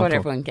 Det är så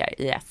det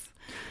funkar, yes.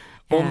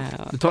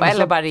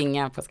 Eller bara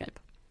ringa på Skype.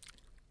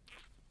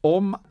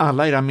 Om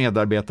alla era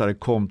medarbetare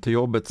kom till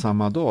jobbet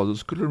samma dag, då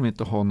skulle de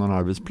inte ha någon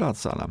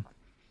arbetsplats alla?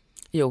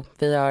 Jo,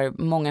 vi har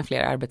många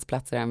fler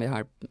arbetsplatser än vi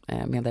har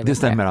medarbetare. Det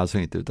stämmer alltså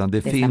inte, utan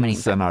det finns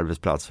inte en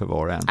arbetsplats för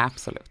var och en?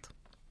 Absolut.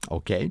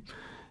 Okej.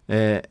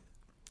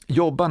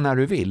 Jobba när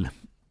du vill?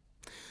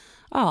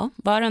 Ja,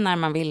 bara när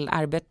man vill.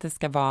 Arbete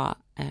ska vara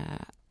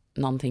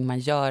någonting man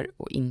gör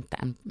och inte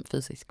en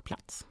fysisk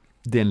plats.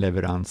 Det är en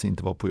leverans,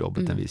 inte vara på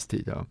jobbet en viss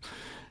tid.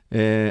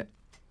 Ja.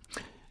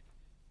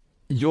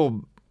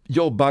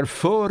 Jobbar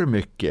för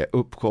mycket,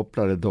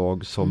 uppkopplade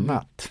dag som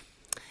natt?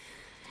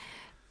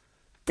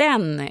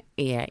 Den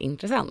är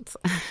intressant.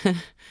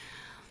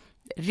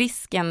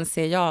 Risken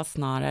ser jag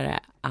snarare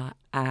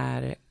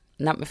är,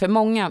 för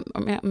många,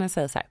 om jag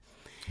säger så här.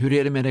 Hur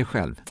är det med dig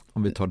själv,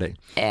 om vi tar dig?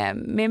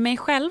 Med mig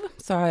själv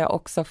så har jag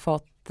också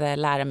fått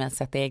lära mig att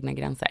sätta egna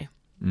gränser.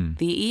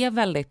 Det är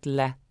väldigt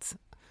lätt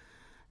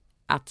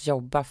att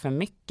jobba för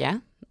mycket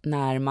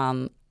när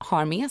man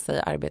har med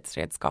sig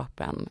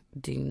arbetsredskapen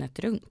dygnet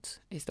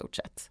runt i stort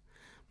sett.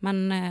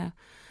 Men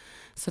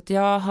så att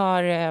jag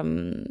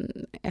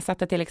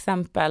satte till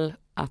exempel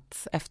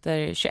att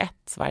efter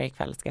 21 varje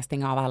kväll ska jag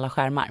stänga av alla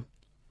skärmar.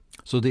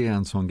 Så det är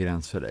en sån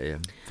gräns för dig?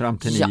 Fram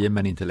till 9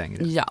 men inte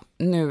längre? Ja,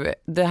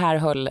 det här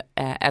höll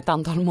ett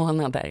antal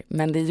månader.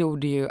 Men det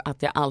gjorde ju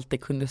att jag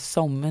alltid kunde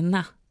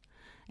somna.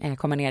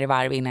 Komma ner i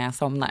varv innan jag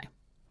somnar.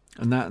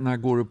 När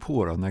går du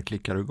på då? När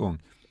klickar du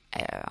igång?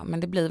 Men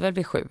det blir väl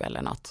vid 7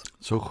 eller något.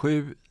 Så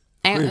 7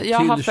 jag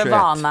har för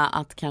vana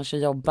att kanske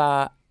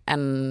jobba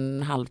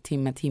en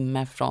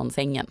timme från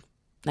sängen.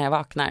 När jag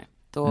vaknar.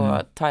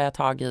 Då tar jag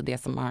tag i det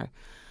som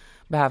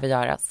behöver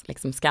göras.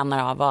 Liksom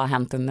skannar av vad har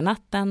hänt under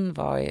natten.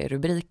 Vad är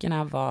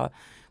rubrikerna?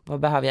 Vad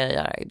behöver jag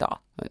göra idag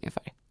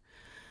ungefär.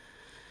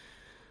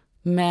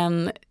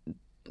 Men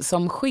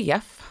som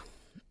chef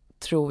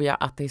tror jag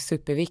att det är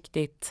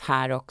superviktigt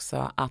här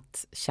också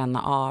att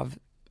känna av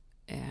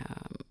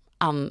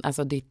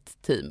alltså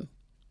ditt team.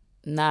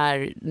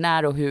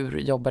 När och hur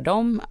jobbar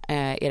de?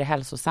 Är det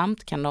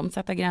hälsosamt? Kan de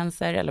sätta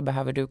gränser? Eller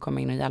behöver du komma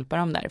in och hjälpa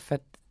dem där? För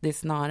att det är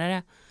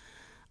snarare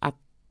att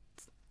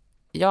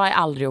jag är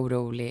aldrig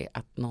orolig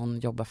att någon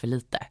jobbar för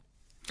lite.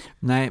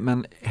 Nej,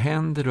 men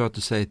händer det att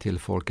du säger till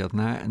folk att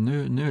nej,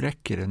 nu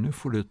räcker det. Nu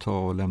får du ta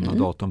och lämna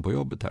datorn på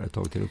jobbet här ett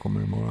tag till du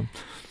kommer imorgon.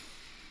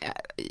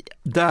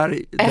 Där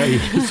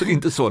är så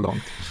inte så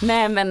långt.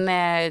 Nej, men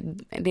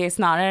det är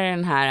snarare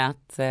den här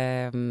att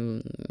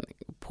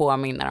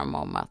påminna dem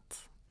om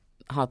att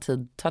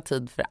ta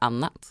tid för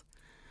annat.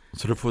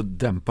 Så du får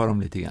dämpa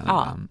dem lite grann.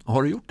 Ja.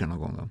 Har du gjort det någon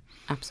gång då?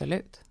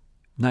 Absolut.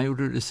 När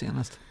gjorde du det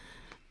senast?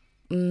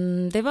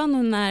 Det var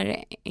nog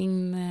när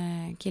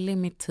en kille i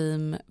mitt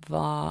team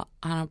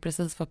han har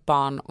precis fått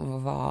barn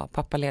och var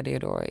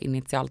pappaledig då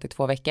initialt i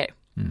 2 veckor.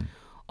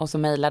 Och så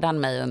mejlade han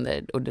mig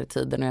under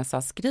tiden och jag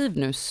sa, skriv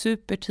nu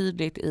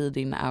supertydligt i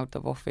din out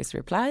of office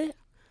reply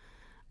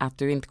att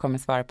du inte kommer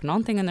svara på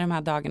någonting under de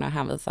här dagarna och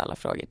hänvisa alla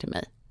frågor till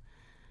mig.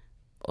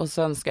 Och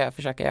sen ska jag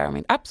försöka göra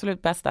mitt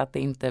absolut bästa att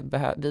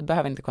vi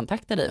behöver inte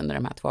kontakta dig under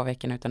de här 2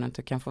 veckorna utan att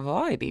du kan få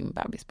vara i din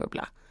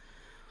bebisbubbla.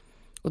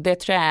 Och det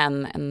tror jag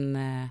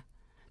är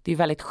det är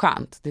väldigt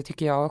skönt, det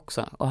tycker jag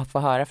också, att få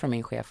höra från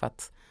min chef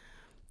att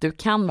du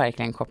kan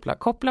verkligen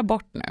koppla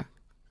bort nu.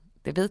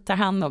 Vi tar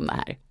hand om det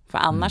här. För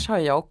annars har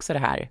jag också det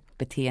här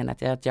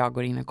beteendet att jag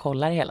går in och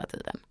kollar hela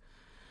tiden.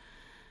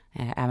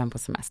 Även på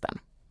semestern.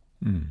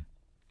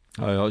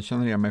 Ja, jag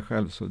känner igen mig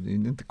själv så det är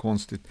inte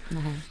konstigt.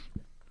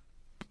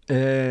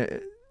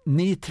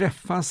 Ni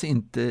träffas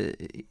inte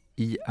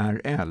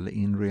IRL,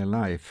 in real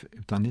life,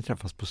 utan ni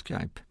träffas på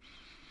Skype?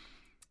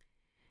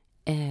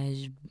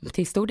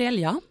 Till stor del,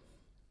 ja.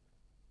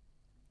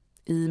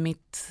 I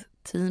mitt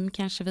team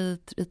kanske vi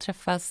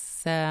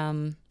träffas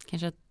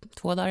kanske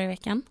 2 dagar i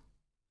veckan.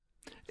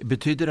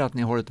 Betyder det att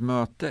ni har ett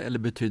möte eller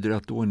betyder det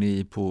att då är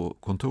ni på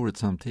kontoret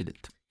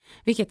samtidigt?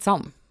 Vilket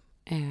som.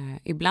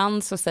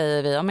 Ibland så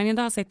säger vi, men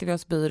idag sitter vi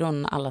hos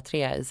byrån alla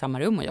 3 i samma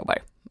rum och jobbar.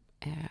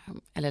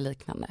 Eller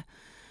liknande.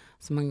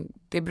 Så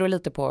det beror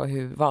lite på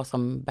vad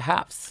som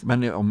behövs.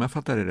 Men om jag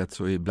fattar det rätt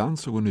så ibland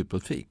så går ni ut på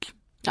ett fik?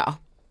 Ja.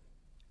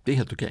 Det är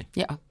helt okej?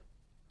 Ja.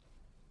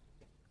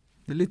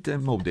 Det är lite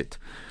modigt.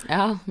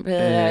 Ja,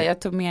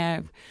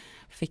 jag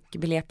fick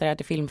biljetter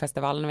till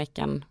filmfestivalen i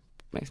veckan.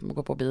 Liksom, och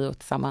gå på bio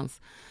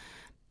tillsammans.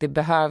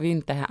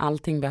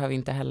 Allting behöver ju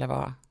inte heller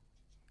vara...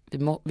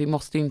 Vi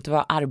måste ju inte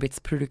vara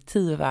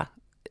arbetsproduktiva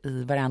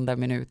i varenda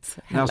minut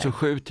heller. Nej, alltså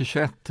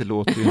 7-21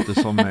 låter ju inte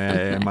som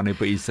man är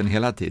på isen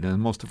hela tiden. Man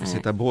måste få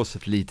sitta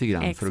båset lite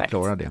grann för att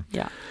klara det.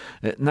 Ja.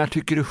 När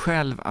tycker du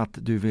själv att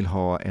du vill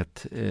ha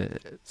ett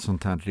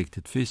sånt här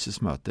riktigt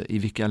fysiskt möte? I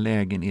vilka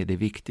lägen är det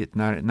viktigt?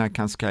 När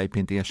kan Skype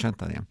inte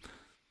ersätta det?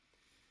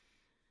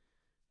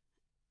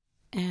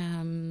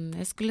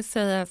 Jag skulle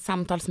säga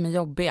samtal som är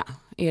jobbiga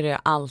är det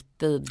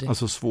alltid.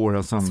 Alltså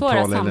svåra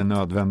samtal eller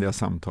nödvändiga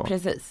samtal.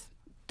 Precis.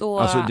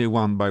 Alltså det är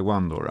one by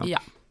one då? Ja.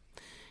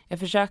 Jag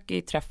försöker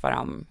ju träffa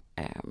dem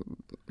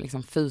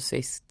liksom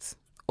fysiskt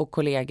och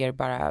kollegor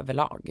bara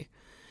överlag.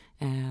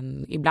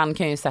 Ibland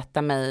kan jag ju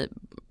sätta mig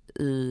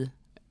i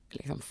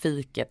liksom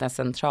fiket, den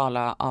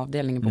centrala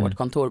avdelningen på vårt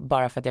kontor,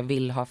 bara för att jag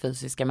vill ha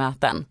fysiska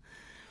möten.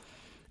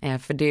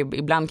 För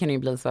ibland kan det ju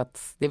bli så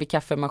att det är vid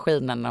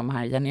kaffemaskinen de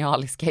här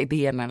genialiska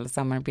idéerna eller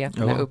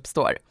samarbetena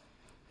uppstår.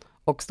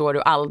 Och står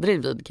du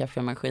aldrig vid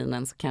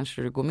kaffemaskinen så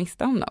kanske du går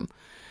miste om dem.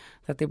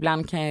 Så att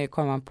ibland kan jag ju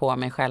komma på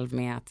mig själv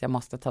med att jag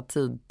måste ta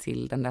tid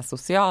till den där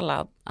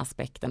sociala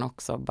aspekten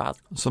också. Bara...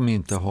 Som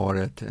inte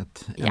har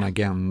en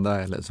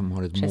agenda eller som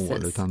har ett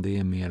mål, utan det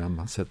är mer att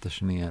man sätter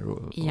sig ner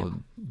och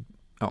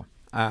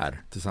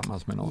är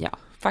tillsammans med någon. Ja,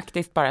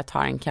 faktiskt bara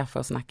tar en kaffe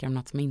och snackar om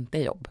något som inte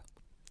är jobb.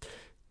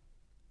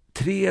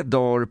 3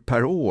 dagar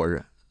per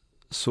år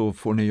så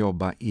får ni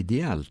jobba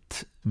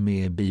ideellt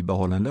med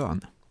bibehållen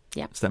lön.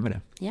 Ja. Stämmer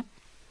det? Ja.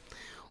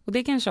 Och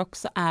det kanske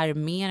också är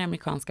mer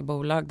amerikanska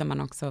bolag där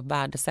man också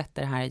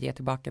värdesätter det här att ge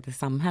tillbaka till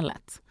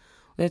samhället.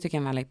 Och det tycker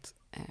jag är en väldigt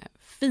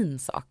fin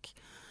sak.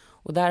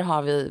 Och där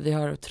har vi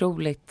har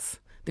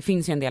otroligt, det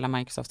finns ju en del av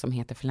Microsoft som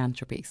heter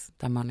Philanthropies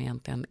där man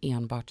egentligen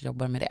enbart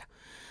jobbar med det.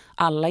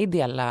 Alla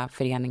ideella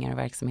föreningar och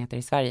verksamheter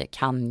i Sverige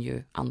kan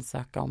ju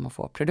ansöka om att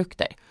få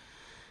produkter.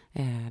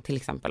 Till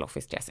exempel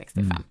Office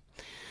 365.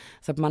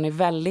 Så att man är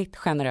väldigt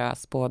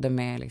generös både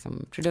med liksom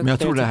produkter. Men jag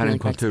tror det här är en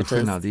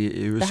kulturskillnad.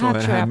 I USA är det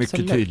här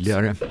mycket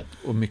tydligare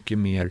och mycket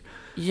mer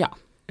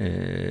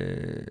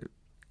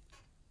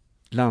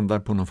landar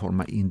på någon form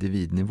av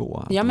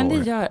individnivå. Ja, men det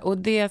gör, och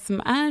det som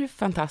är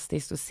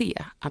fantastiskt att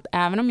se, att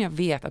även om jag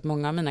vet att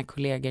många av mina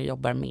kollegor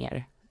jobbar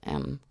mer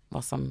än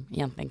vad som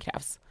egentligen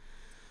krävs,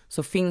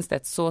 så finns det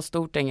ett så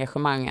stort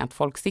engagemang att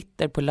folk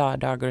sitter på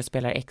lördagar och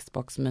spelar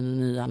Xbox med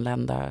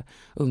nyanlända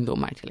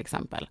ungdomar till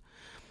exempel.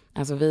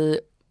 Alltså vi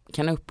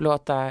kan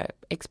upplåta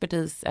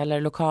expertis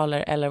eller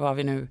lokaler eller vad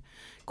vi nu,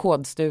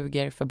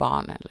 kodstugor för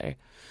barn eller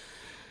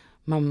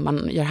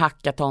man gör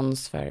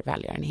hackathons för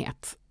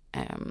välgörenhet.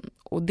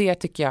 Och det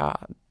tycker jag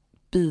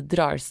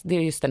bidrar, det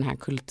är just den här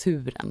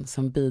kulturen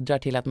som bidrar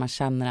till att man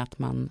känner att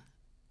man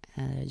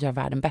gör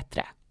världen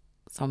bättre,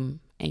 som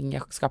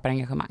skapar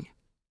engagemang.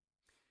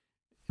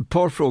 Ett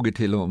par frågor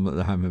till om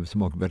det här med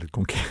som har väldigt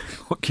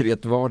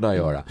konkret vardag att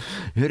göra.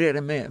 Hur är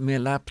det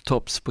med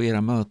laptops på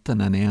era möten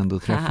när ni ändå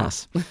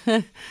träffas?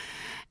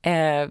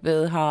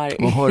 Vad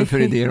har du för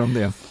idéer om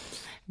det?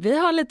 Vi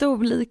har lite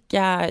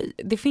olika,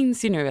 det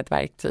finns ju nu ett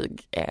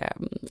verktyg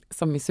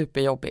som är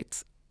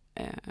superjobbigt,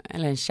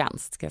 eller en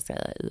tjänst ska jag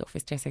säga i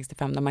Office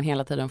 365 där man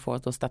hela tiden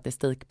får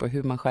statistik på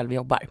hur man själv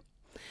jobbar.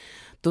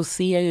 Då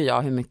ser ju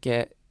jag hur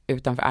mycket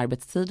utanför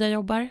arbetstid jag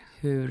jobbar,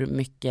 hur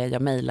mycket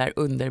jag mejlar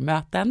under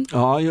möten.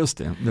 Ja, just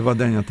det. Det var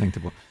den jag tänkte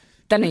på.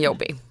 Den är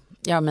jobbig.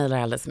 Jag mejlar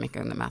alldeles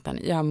mycket under möten.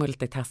 Jag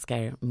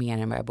multitaskar mer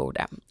än vad jag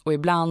borde. Och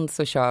ibland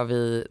så kör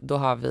vi, då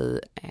har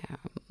vi,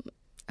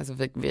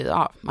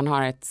 man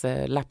har ett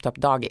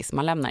laptop-dagis.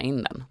 Man lämnar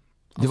in den.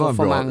 Det var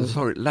bra.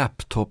 Sorry,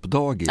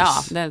 laptop-dagis.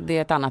 Ja, det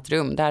är ett annat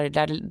rum.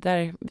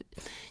 Där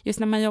just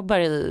när man jobbar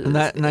i...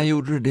 När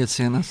gjorde du det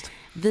senast?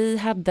 Vi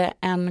hade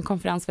en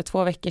konferens för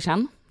 2 veckor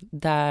sedan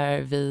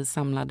där vi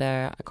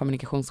samlade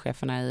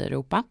kommunikationscheferna i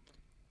Europa.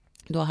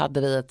 Då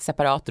hade vi ett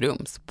separat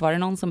rum. Så var det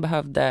någon som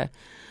behövde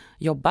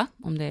jobba,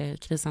 om det är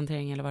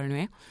krishantering eller vad det nu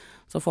är,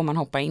 så får man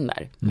hoppa in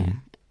där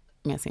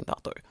med sin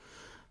dator.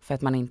 För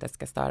att man inte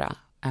ska störa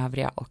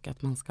övriga och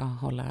att man ska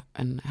hålla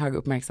en hög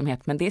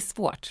uppmärksamhet. Men det är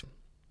svårt.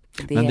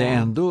 Men det är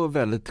ändå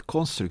väldigt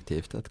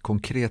konstruktivt, ett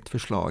konkret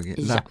förslag,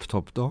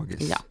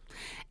 laptop-dagis. Ja.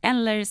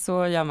 Eller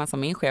så gör man som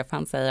min chef,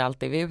 han säger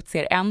alltid, vi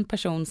utser en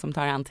person som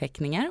tar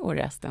anteckningar och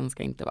resten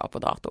ska inte vara på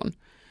datorn.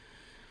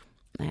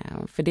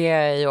 För det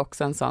är ju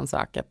också en sån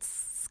sak att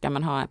ska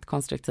man ha ett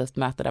konstruktivt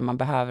möte där man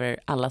behöver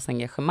allas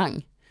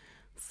engagemang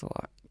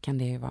så kan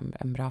det ju vara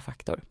en bra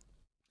faktor.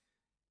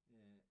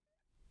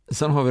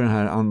 Sen har vi den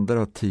här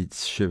andra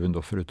tidstjuven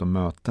då, förutom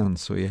möten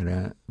så är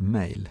det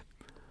mejl.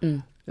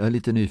 Jag är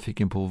lite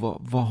nyfiken på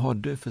vad har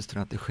du för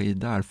strategi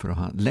där för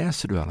att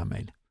läser du alla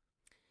mejl?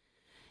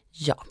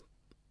 Ja,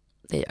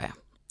 det gör jag.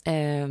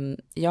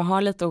 Jag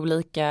har lite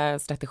olika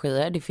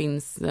strategier. Det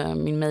finns,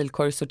 min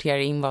mejlkorg sorterar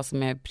in vad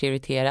som är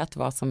prioriterat,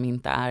 vad som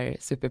inte är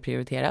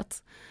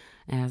superprioriterat.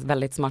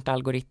 Väldigt smarta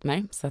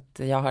algoritmer. Så att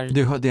jag har...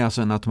 Det är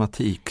alltså en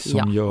automatik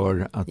som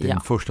gör att det är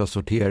en första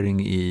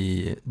sortering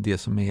i det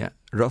som är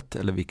rött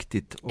eller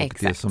viktigt och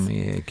det som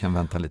kan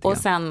vänta lite grann. Och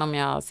sen om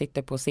jag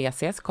sitter på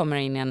CC så kommer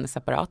det in en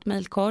separat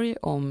mejlkorg.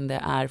 Om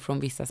det är från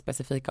vissa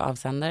specifika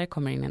avsändare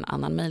kommer in en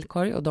annan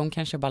mejlkorg och de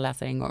kanske bara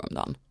läser en gång om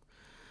dagen.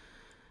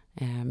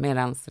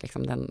 Medan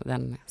liksom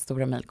den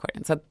stora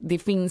mejlkorgen. Så att det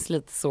finns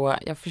lite så,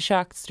 jag har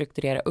försökt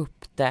strukturera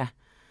upp det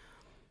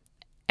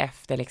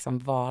efter liksom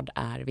vad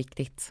är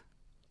viktigt.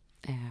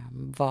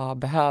 Vad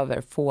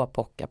behöver få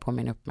pocka på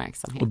min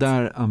uppmärksamhet. Och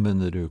där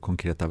använder du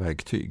konkreta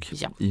verktyg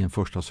i en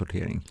första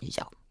sortering?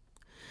 Ja.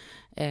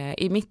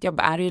 I mitt jobb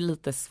är det ju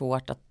lite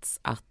svårt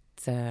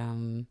att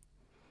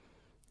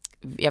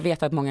jag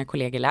vet att många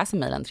kollegor läser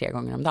mejlen 3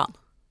 gånger om dagen.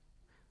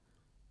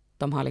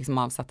 De har liksom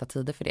avsatta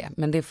tider för det.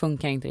 Men det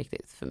funkar inte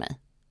riktigt för mig.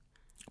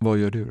 Vad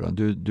gör du då?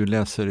 Du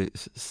läser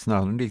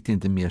snarare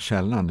inte mer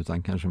sällan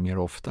utan kanske mer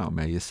ofta, om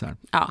jag gissar.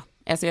 Ja,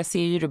 alltså jag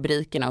ser ju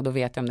rubrikerna och då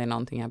vet jag om det är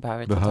någonting jag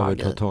behöver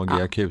ta tag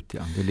i. Akut,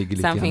 ja. Det ligger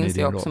lite sen finns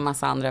det också roll.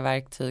 Massa andra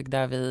verktyg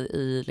där vi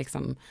i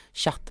liksom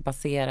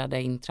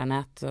chattbaserade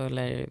intranät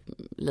eller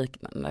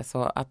liknande,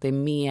 så att det är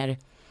mer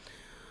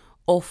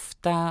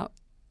ofta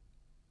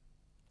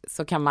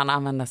så kan man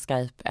använda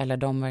Skype eller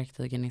de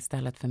verktygen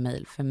istället för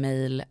mejl. För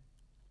mejl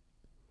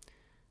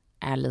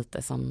är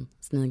lite som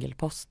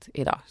snigelpost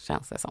idag,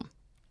 känns det som.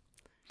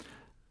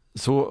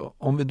 Så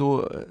om vi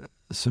då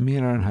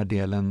summerar den här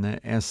delen,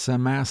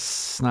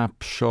 sms,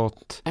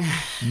 snapshot,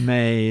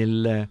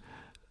 mail,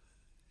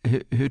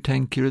 hur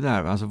tänker du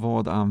där? Alltså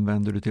vad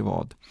använder du till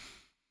vad?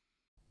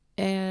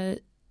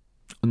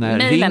 Och när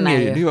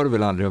ringer, det gör du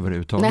väl aldrig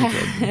överhuvudtaget?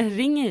 Nej,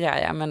 ringer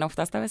jag, men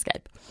oftast över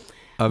Skype.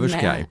 Över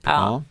Skype,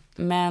 ja.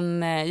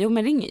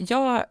 Men ringer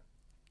jag,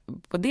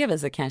 på det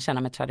viset kan jag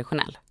känna mig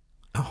traditionell.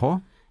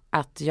 Jaha.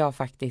 Att jag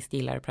faktiskt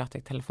gillar att prata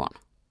i telefon.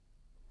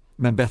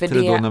 Men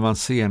bättre då när man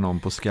ser någon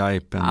på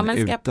Skype än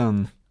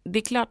utan... Det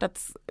är klart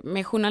att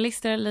med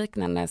journalister och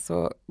liknande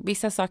så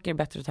vissa saker är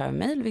bättre att ta över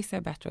mejl, vissa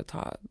är bättre att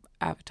ta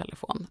över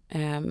telefon.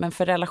 Men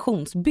för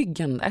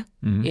relationsbyggande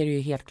är det ju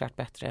helt klart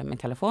bättre med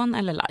telefon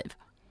eller live.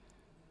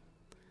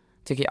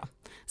 Tycker jag.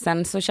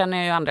 Sen så känner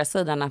jag ju å andra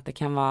sidan att det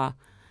kan vara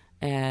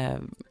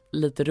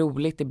lite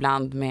roligt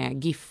ibland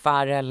med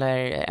giffar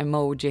eller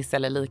emojis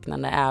eller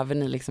liknande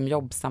även i liksom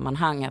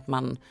jobbsammanhang, att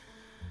man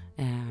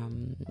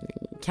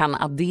kan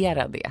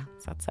addera det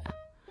så att säga.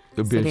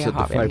 Då blir det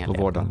sätta färg på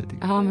vardagen lite.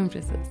 Ja, men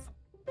precis.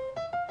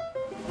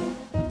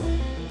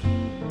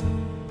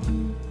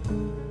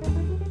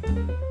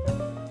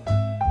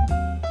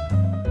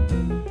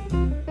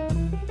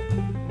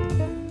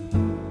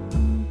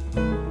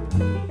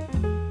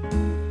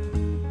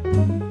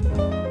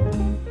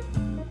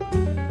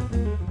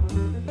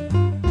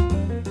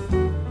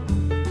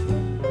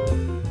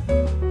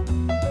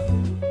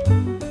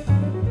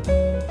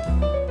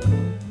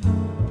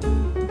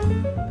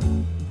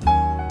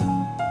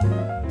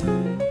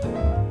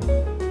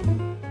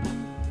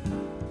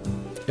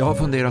 Jag har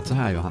funderat så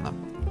här, Johanna.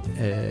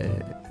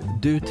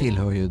 Du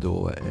tillhör ju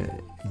då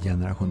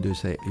generation, du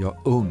säger jag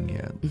är ung,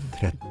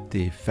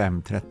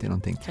 35, 30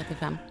 någonting.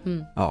 35.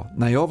 Ja,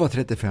 när jag var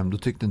 35 då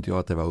tyckte inte jag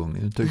att det var ung.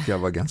 Nu tyckte jag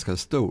var ganska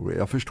stor.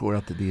 Jag förstår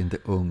att det är inte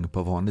ung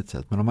på vanligt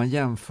sätt. Men om man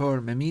jämför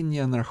med min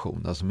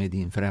generation, alltså med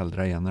din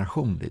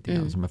föräldrageneration lite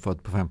grann, som är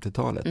född på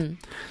 50-talet.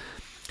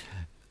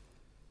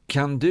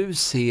 Kan du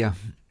se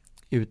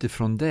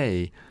utifrån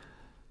dig,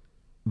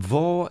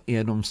 vad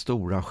är de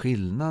stora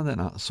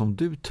skillnaderna som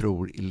du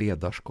tror i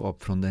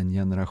ledarskap från den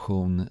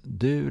generation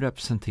du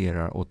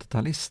representerar,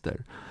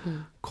 80-talister,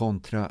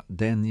 kontra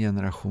den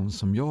generation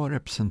som jag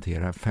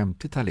representerar,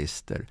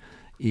 50-talister,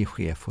 i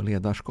chef och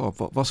ledarskap?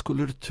 Vad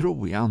skulle du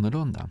tro är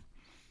annorlunda?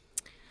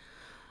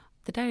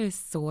 Det där är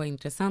så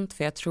intressant,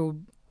 för jag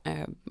tror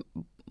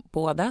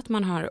både att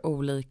man har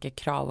olika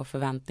krav och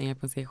förväntningar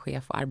på sin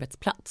chef och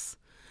arbetsplats.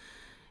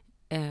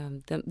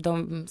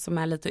 De som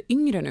är lite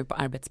yngre nu på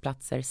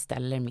arbetsplatser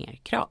ställer mer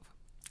krav.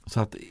 Så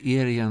att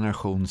er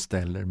generation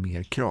ställer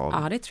mer krav?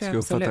 Ja, det tror jag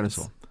absolut. Det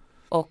så?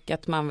 Och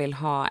att man vill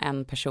ha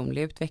en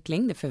personlig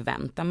utveckling, det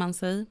förväntar man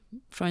sig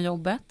från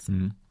jobbet.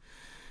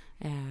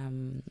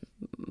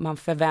 Man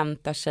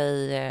förväntar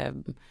sig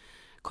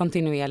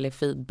kontinuerlig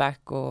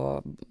feedback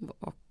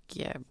och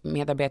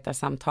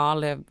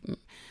medarbetarsamtal.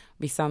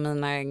 Vissa av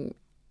mina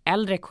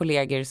äldre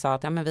kollegor sa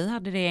att men vi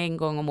hade det en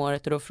gång om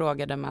året och då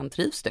frågade man,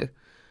 trivs du?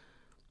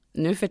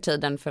 Nu för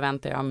tiden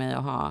förväntar jag mig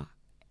att ha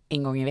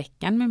en gång i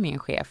veckan med min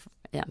chef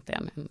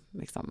egentligen.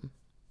 Liksom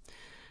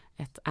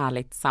ett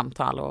ärligt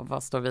samtal och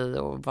vad står vi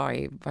och vad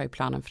är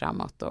planen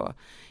framåt. Och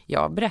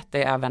jag berättar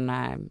även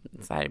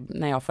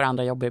när jag får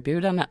andra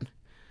jobberbjudanden.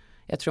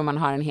 Jag tror man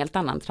har en helt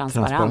annan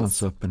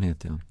transparens och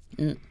öppenhet, ja.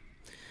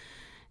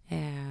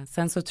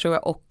 Sen så tror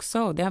jag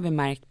också, och det har vi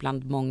märkt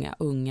bland många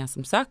unga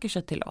som söker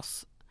sig till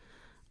oss,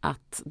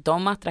 att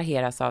de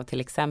attraheras av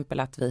till exempel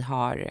att vi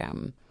har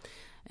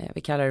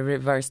vi kallar det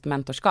reversed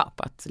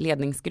mentorskap, att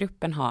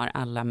ledningsgruppen har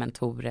alla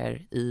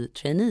mentorer i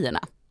traineerna.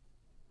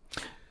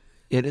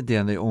 Är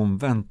det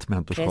omvänt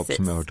mentorskap? Precis.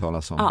 Som jag har hört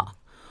talas om? Ja,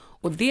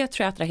 och det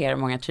tror jag attraherar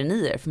många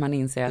traineer, för man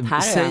inser att här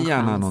är Säg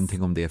gärna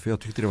någonting om det, för jag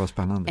tyckte det var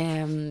spännande.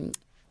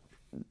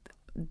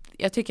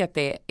 Jag tycker att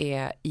det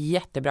är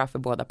jättebra för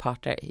båda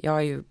parter. Jag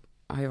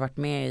har ju varit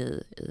med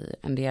i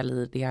en del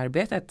i det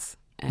arbetet.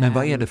 Men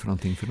vad är det för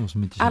någonting för de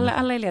som inte känner?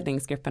 Alla i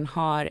ledningsgruppen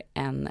har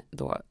en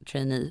då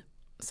trainee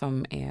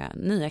som är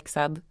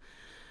nyexad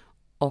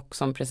och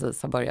som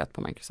precis har börjat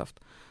på Microsoft.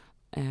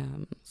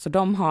 Så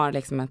de har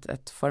liksom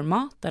ett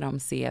format där de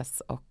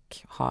ses och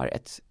har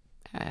ett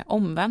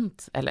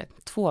omvänt eller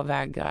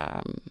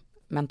tvåväga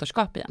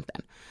mentorskap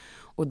egentligen.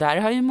 Och där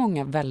har ju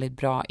många väldigt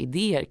bra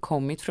idéer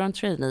kommit från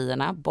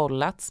traineerna,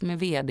 bollats med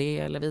vd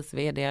eller vice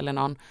vd eller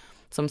någon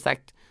som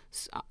sagt,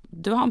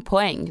 du har en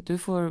poäng, du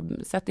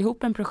får sätta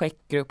ihop en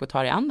projektgrupp och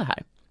ta dig an det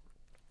här.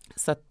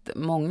 Så att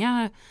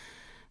många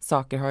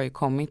saker har ju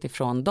kommit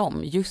ifrån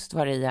dem, just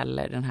vad det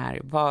gäller den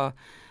här,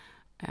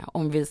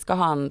 om vi ska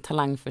ha en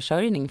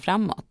talangförsörjning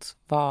framåt,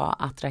 vad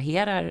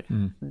attraherar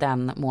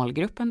den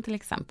målgruppen till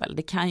exempel?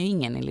 Det kan ju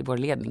ingen i vår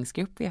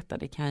ledningsgrupp veta,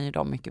 det kan ju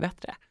de mycket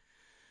bättre.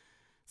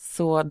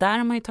 Så där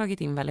har man ju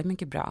tagit in väldigt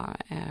mycket bra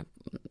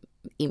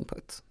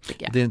input,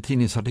 tycker jag. Den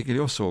tidningsartikel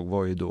jag såg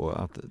var ju då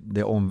att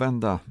det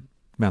omvända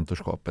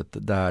mentorskapet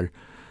där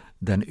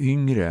den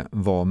yngre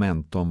var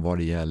mentorn vad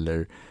det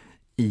gäller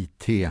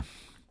IT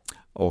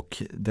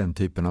och den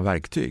typen av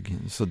verktyg.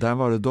 Så där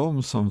var det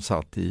de som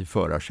satt i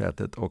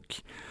förarsätet och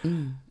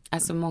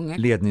alltså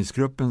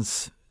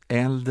ledningsgruppens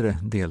äldre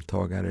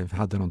deltagare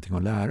hade någonting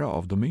att lära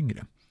av de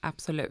yngre.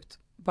 Absolut.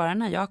 Bara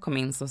när jag kom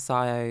in så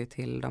sa jag ju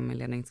till dem i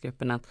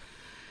ledningsgruppen att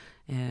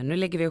nu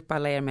lägger vi upp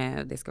alla er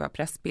med, det ska vara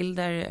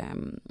pressbilder,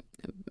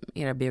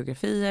 era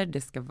biografier,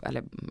 det ska,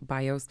 eller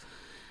bios,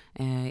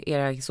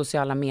 era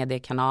sociala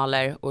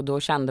mediekanaler, och då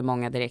kände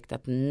många direkt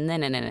att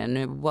nej,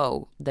 nu,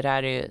 wow, det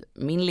där är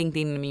min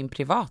LinkedIn, min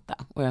privata.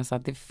 Och jag sa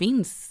att det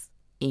finns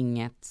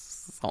inget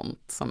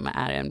sånt som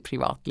är en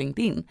privat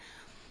LinkedIn.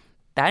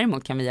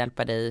 Däremot kan vi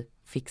hjälpa dig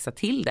fixa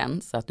till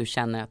den så att du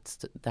känner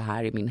att det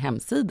här är min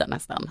hemsida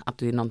nästan, att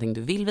det är någonting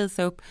du vill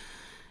visa upp.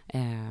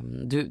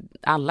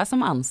 Alla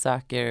som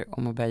ansöker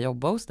om att börja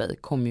jobba hos dig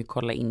kommer ju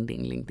kolla in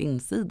din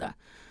LinkedIn-sida.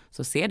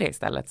 Så se det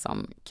istället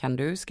som, kan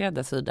du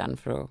skräddarsy den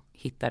för att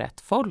hitta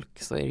rätt folk,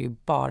 så är det ju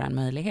bara en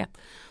möjlighet.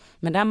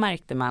 Men där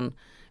märkte man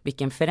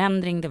vilken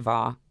förändring det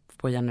var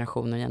på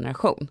generation och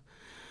generation.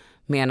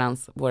 Medan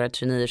våra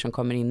traineer som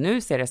kommer in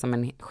nu ser det som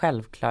en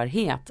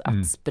självklarhet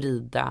att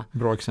sprida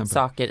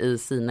saker i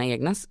sina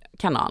egna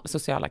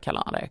sociala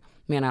kanaler.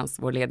 Medan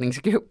vår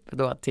ledningsgrupp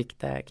då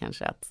tyckte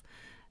kanske att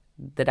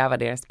det där var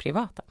deras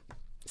privata.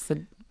 Så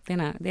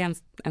det är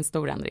en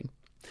stor ändring.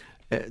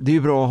 Det är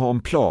ju bra att ha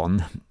en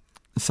plan.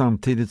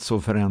 Samtidigt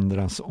så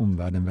förändras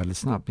omvärlden väldigt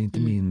snabbt, inte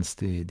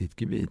minst i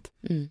ditt gebit.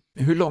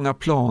 Hur långa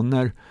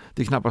planer,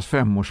 det är knappast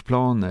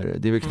 5-årsplaner,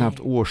 det är väl knappt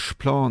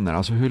årsplaner.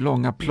 Alltså hur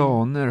långa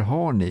planer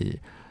har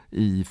ni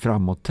i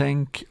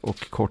framåt-tänk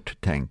och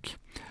kort-tänk?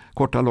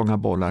 Korta, långa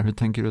bollar, hur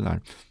tänker du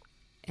där?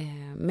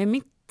 Med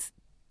mitt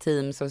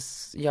team så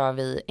gör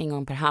vi en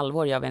gång per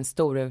halvår en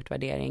stor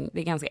utvärdering.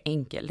 Det är ganska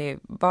enkelt. Det är,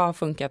 vad har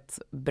funkat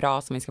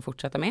bra som vi ska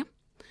fortsätta med?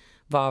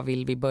 Vad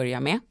vill vi börja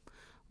med?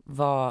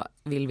 Vad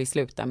vill vi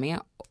sluta med?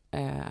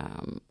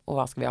 Och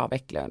vad ska vi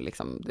avveckla?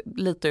 Liksom,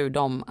 lite ur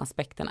de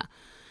aspekterna.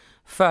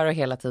 För att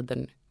hela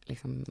tiden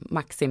liksom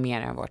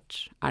maximera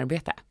vårt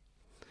arbete.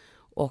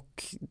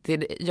 Och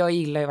jag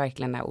gillar ju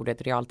verkligen det här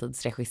ordet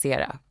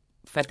realtidsregissera.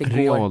 För att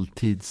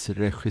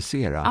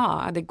realtidsregissera?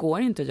 Ja, det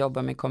går inte att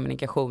jobba med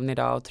kommunikation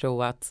idag och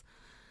tro att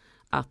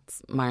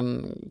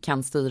man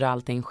kan styra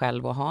allting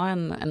själv och ha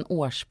en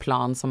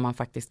årsplan som man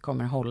faktiskt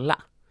kommer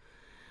hålla.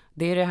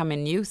 Det är det här med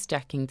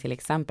newsjacking till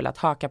exempel, att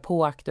haka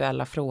på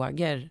aktuella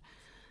frågor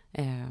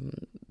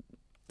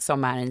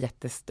som är en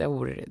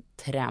jättestor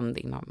trend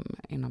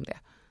inom det.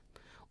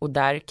 Och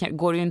där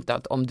går det ju inte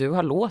att om du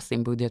har låst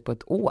din budget på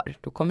ett år,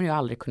 då kommer du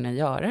aldrig kunna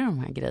göra de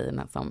här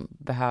grejerna som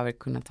behöver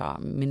kunna ta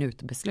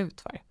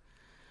minutbeslut för.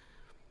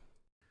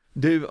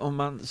 Du, om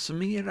man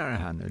summerar det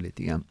här nu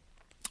lite grann,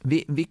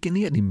 vilken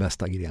är din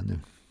bästa gren nu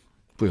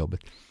på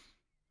jobbet?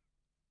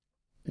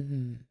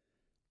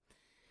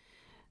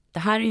 Det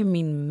här är ju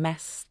min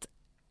mest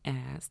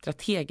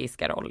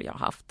strategiska roll jag har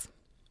haft.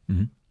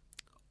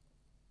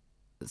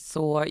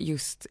 Så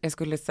just, jag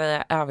skulle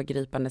säga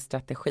övergripande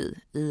strategi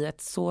i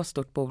ett så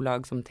stort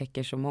bolag som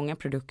täcker så många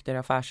produkter,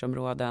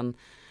 affärsområden.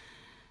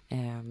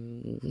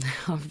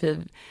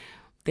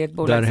 Det är ett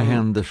bolag där som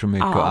händer så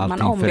mycket och allting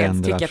förändras. Man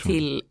ombeds tycka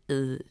till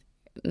i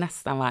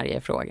nästan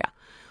varje fråga.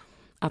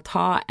 Att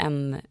ha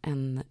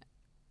en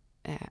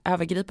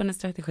övergripande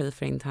strategi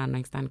för intern och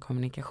extern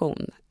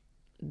kommunikation,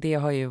 det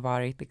har ju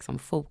varit liksom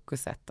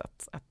fokuset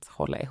att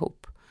hålla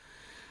ihop.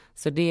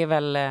 Så det är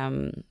väl,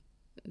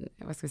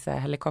 vad ska vi säga,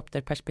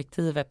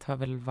 helikopterperspektivet har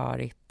väl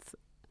varit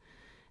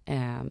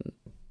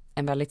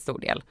en väldigt stor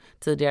del.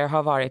 Tidigare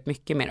har varit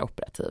mycket mer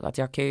operativ. Att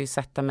jag kan ju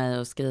sätta mig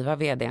och skriva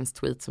vd:ns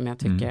tweet som jag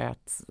tycker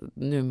att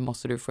nu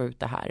måste du få ut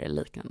det här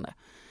eller liknande.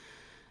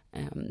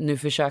 Nu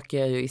försöker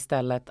jag ju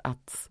istället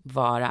att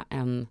vara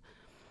en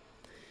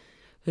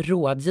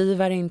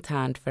rådgivare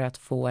internt för att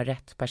få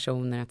rätt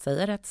personer att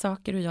säga rätt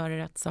saker och göra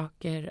rätt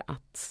saker.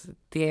 Att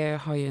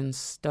det har ju en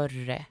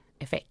större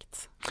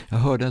effekt. Jag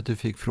hörde att du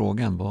fick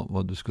frågan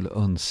vad du skulle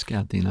önska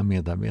att dina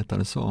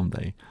medarbetare sa om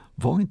dig.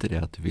 Var inte det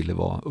att du ville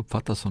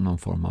uppfattas som någon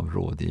form av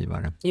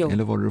rådgivare? Jo.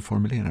 Eller var det du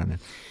formulerade?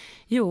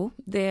 Jo,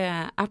 det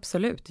är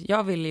absolut.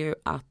 Jag vill ju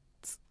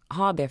att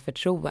ha det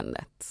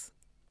förtroendet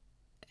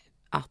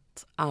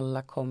att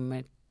alla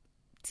kommer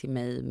till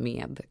mig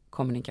med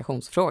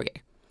kommunikationsfrågor.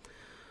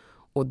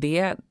 Och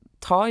det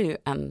tar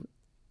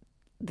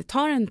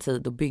en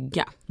tid att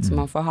bygga. Så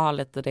man får ha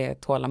lite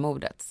det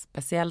tålamodet.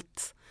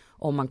 Speciellt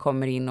om man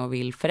kommer in och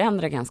vill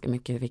förändra ganska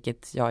mycket,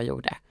 vilket jag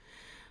gjorde.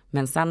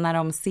 Men sen när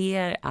de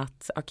ser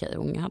att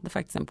hon hade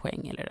faktiskt en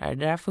poäng eller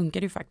det där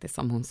funkar ju faktiskt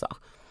som hon sa.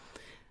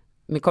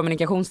 Med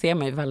kommunikation ser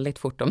man ju väldigt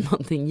fort om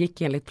någonting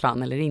gick enligt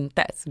plan eller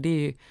inte. Så det är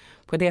ju,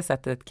 på det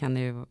sättet kan det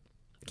ju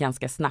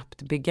ganska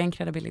snabbt bygga en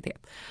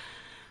kredibilitet.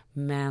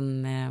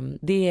 Men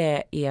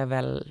det är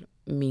väl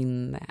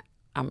min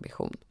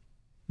ambition.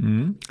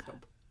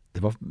 Det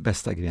var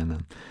bästa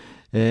grenen.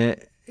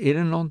 Är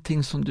det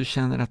någonting som du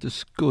känner att du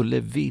skulle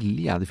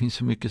vilja? Det finns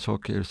så mycket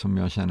saker som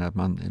jag känner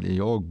att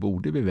jag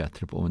borde bli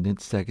bättre på, men det är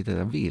inte säkert att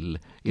jag vill.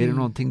 Är det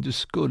någonting du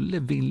skulle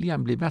vilja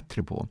bli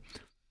bättre på?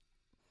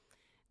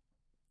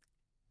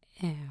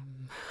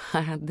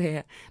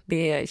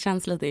 Det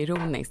känns lite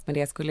ironiskt, men det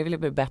jag skulle vilja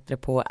bli bättre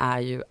på är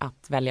ju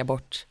att välja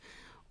bort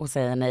och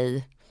säga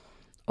nej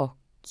och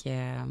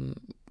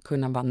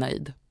kunna vara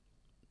nöjd,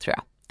 tror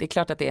jag. Det är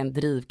klart att det är en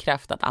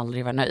drivkraft att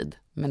aldrig vara nöjd,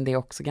 men det är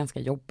också ganska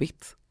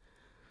jobbigt.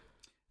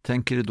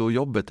 Tänker du då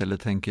jobbet eller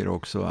tänker du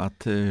också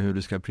att hur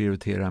du ska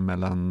prioritera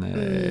mellan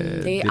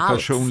det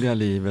personliga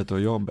livet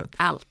och jobbet?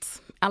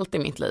 Allt i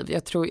mitt liv.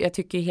 Jag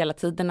tycker hela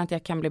tiden att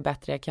jag kan bli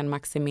bättre, jag kan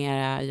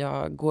maximera,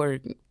 jag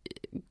går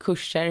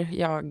kurser,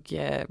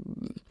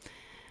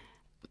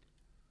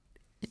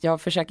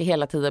 jag försöker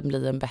hela tiden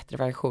bli en bättre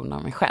version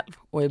av mig själv.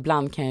 Och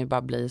ibland kan jag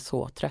bara bli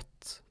så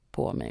trött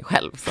på mig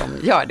själv som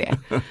gör det.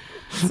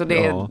 Så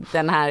det är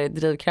den här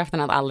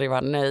drivkraften att aldrig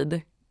vara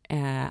nöjd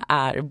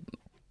är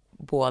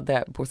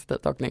både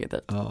positivt och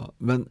negativt. Ja,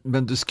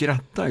 men du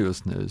skrattar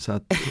just nu så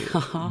att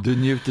du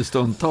njuter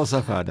stundtals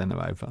av färden i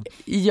varje fall.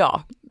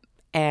 Ja,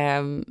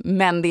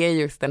 men det är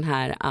just den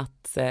här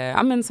att,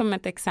 men som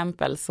ett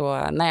exempel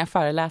så när jag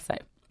föreläser.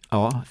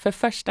 Ja. För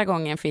första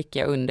gången fick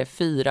jag under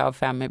 4 av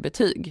 5 i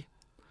betyg.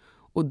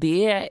 Och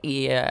det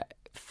är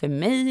för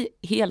mig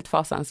helt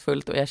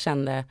fasansfullt och jag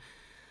kände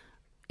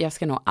jag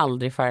ska nog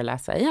aldrig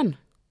föreläsa igen.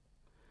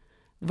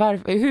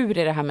 Hur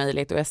är det här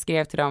möjligt? Och jag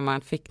skrev till dem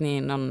att fick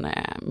ni någon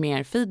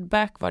mer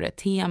feedback? Var det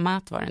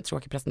temat? Var det en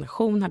tråkig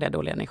presentation? Hade jag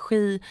dålig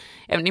energi?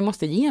 Ni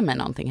måste ge mig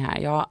någonting här.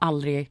 Jag har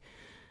aldrig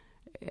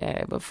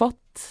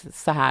fått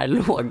så här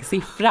låg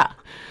siffra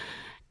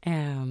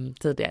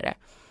tidigare.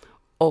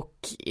 Och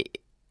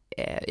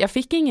jag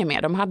fick inget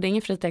mer. De hade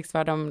ingen fritext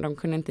för de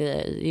kunde inte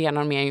ge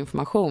någon mer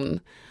information.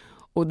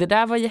 Och det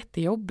där var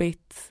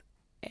jättejobbigt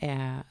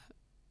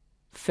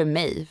för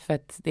mig. För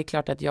att det är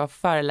klart att jag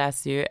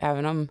föreläser ju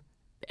även om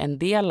en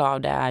del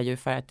av det är ju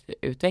för att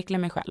utveckla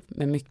mig själv.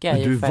 Men mycket är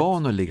ju du är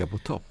van att ligga på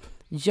topp.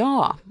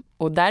 Ja,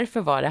 och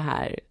därför var det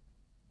här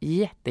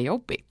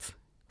jättejobbigt.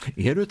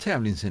 Är du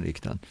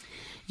tävlingsinriktad?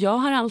 Jag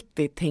har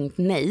alltid tänkt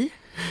nej,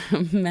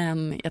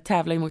 men jag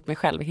tävlar emot mig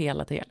själv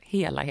hela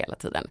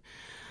tiden.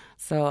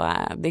 Så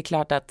det är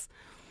klart att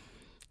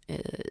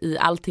i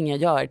allting jag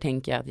gör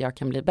tänker jag att jag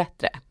kan bli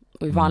bättre.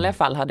 Och i vanliga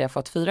fall hade jag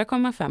fått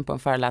 4,5 på en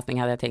föreläsning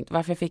hade jag tänkt,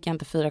 varför fick jag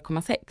inte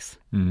 4,6?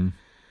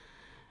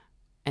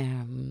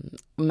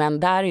 Men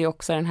där är ju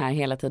också den här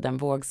hela tiden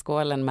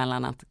vågskålen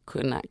mellan att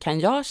kan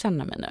jag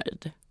känna mig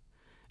nöjd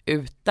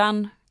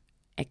utan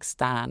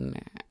extern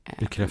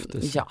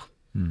bekräftelse? Ja.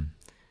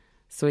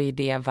 Så är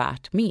det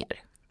värt mer.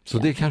 Så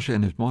det kanske är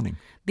en utmaning?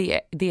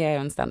 Det är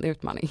en ständig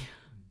utmaning.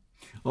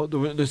 Och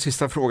då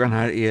sista frågan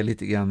här är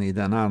lite grann i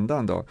den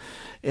andan då.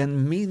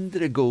 En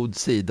mindre god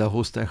sida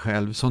hos dig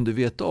själv som du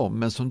vet om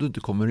men som du inte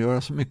kommer att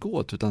göra så mycket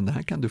åt utan det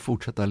här kan du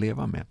fortsätta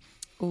leva med.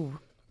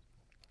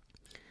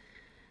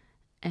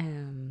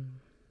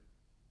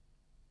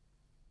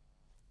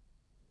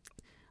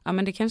 Ja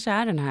men det kanske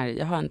är den här,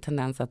 jag har en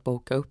tendens att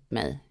boka upp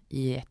mig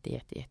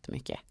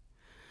jättemycket.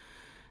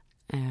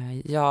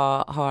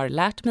 Jag har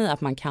lärt mig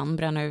att man kan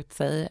bränna ut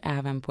sig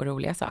även på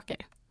roliga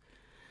saker.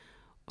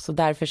 Så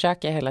där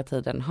försöker jag hela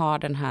tiden ha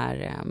den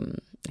här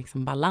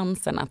liksom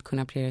balansen att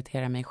kunna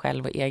prioritera mig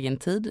själv och egen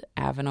tid.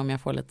 Även om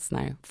jag får lite sån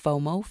här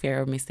FOMO,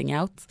 fear of missing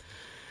out.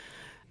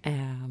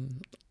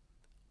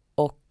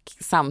 Och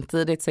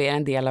samtidigt så är det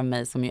en del av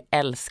mig som ju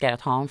älskar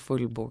att ha en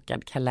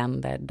fullbokad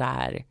kalender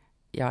där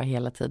jag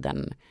hela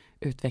tiden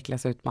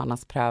utvecklas,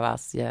 utmanas,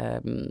 prövas,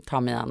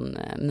 tar mig an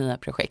nya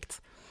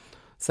projekt.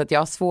 Så att jag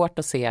har svårt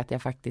att se att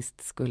jag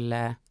faktiskt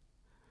skulle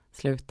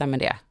sluta med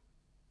det.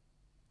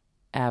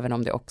 Även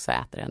om det också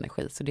äter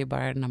energi. Så det är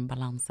bara den här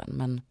balansen.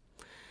 Men,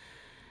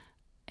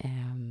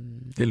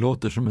 det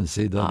låter som en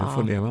sida du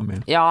får leva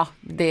med. Ja,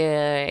 det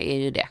är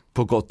ju det.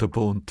 På gott och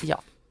på ont.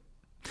 Ja.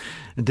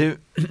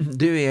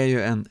 Du är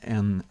ju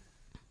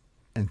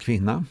en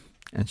kvinna,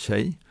 en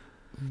tjej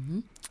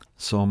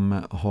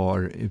som har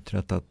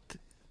uträttat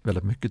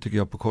väldigt mycket tycker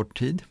jag på kort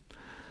tid.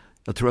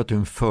 Jag tror att du är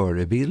en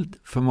förebild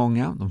för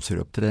många. De ser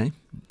upp till dig.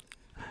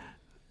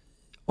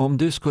 Om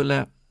du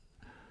skulle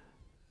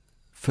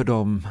för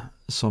dem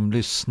som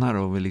lyssnar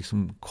och vill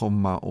liksom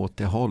komma åt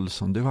det håll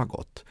som du har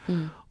gått.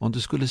 Om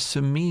du skulle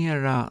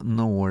summera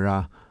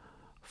några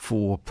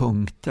få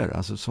punkter,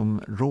 alltså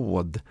som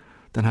råd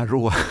den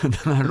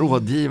här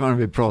rådgivaren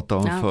vi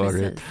pratade om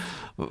förut.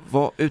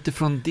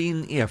 Utifrån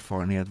din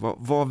erfarenhet,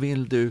 vad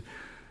vill du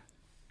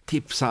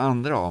tipsa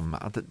andra om?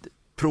 Att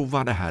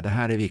prova det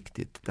här är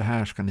viktigt, det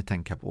här ska ni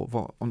tänka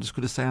på. Om du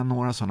skulle säga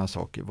några sådana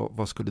saker,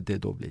 vad skulle det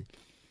då bli?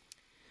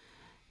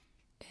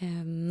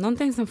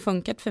 Någonting som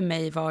funkat för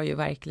mig var ju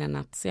verkligen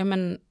att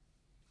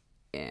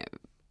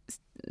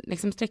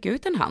liksom sträcka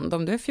ut en hand.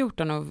 Om du är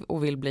 14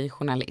 och vill bli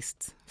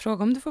journalist,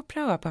 fråga om du får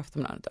pröva på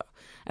Aftonbladet då.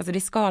 Alltså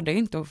det skadar ju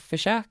inte att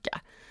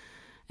försöka.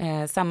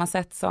 Samma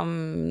sätt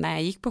som när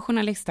jag gick på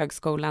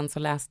journalisthögskolan så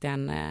läste jag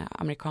en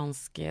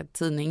amerikansk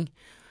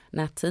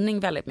nättidning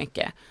väldigt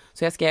mycket.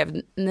 Så jag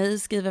skrev, ni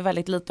skriver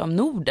väldigt lite om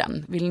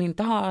Norden. Vill ni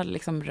inte ha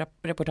liksom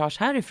reportage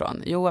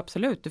härifrån? Jo,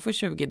 absolut. Du får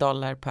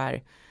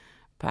 $20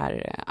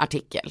 per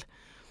artikel.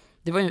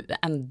 Det var ju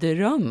en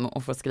dröm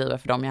att få skriva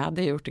för dem. Jag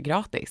hade gjort det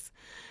gratis.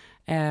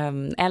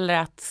 Eller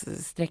att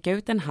sträcka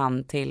ut en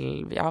hand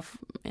till, jag har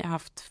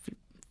haft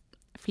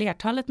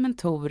flertalet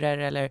mentorer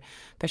eller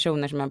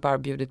personer som jag bara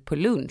bjudit på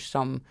lunch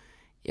som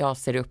jag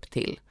ser upp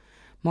till.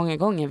 Många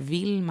gånger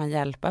vill man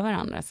hjälpa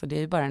varandra, så det är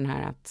ju bara den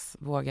här att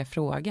våga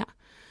fråga.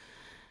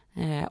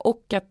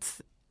 Och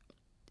att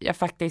jag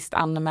faktiskt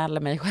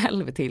anmäler mig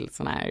själv till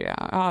sådana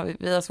här,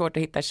 vi har svårt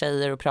att hitta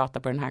tjejer och prata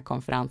på den här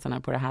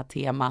konferensen på det här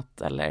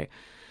temat, eller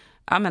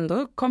men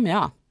då kommer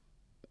jag.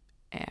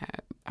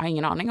 Jag har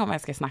ingen aning om vad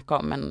jag ska snacka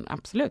om, men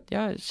absolut,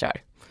 jag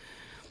kör.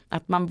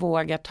 Att man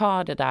vågar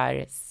ta det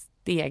där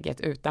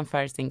steget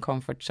utanför sin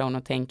comfort zone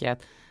och tänker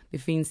att det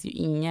finns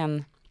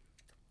ju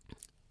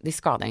det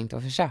skadar inte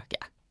att försöka.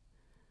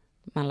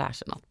 Man lär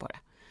sig något på det.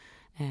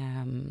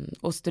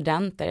 Och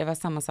studenter, det var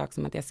samma sak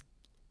som att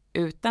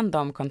utan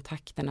de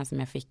kontakterna som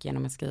jag fick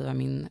genom att skriva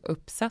min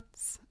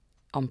uppsats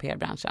om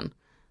PR-branschen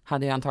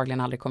hade jag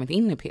antagligen aldrig kommit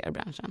in i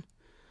PR-branschen.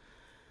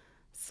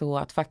 Så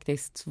att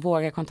faktiskt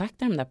våga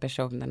kontakta de där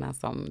personerna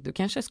som du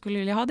kanske skulle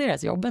vilja ha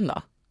deras jobb en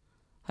dag.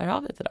 Hör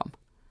av dig till dem.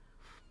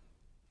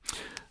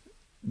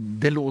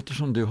 Det låter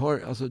som du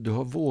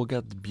har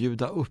vågat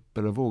bjuda upp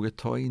eller vågat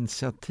ta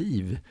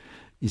initiativ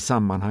i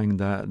sammanhang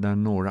där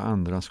några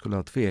andra skulle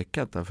ha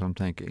tvekat, därför de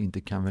tänker,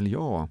 inte kan väl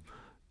jag.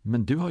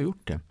 Men du har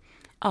gjort det.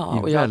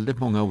 Ja, i väldigt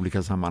många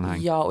olika sammanhang.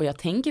 Ja, och jag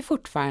tänker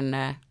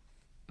fortfarande,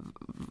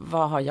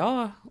 vad har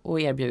jag att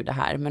erbjuda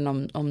här?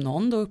 Men om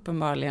någon då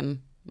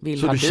uppenbarligen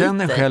vill ha dit. Så du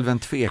känner själv en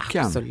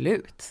tvekan?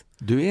 Absolut.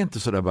 Du är inte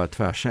så där bara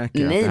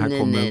tvärsäker att det här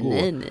kommer att gå.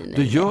 Nej,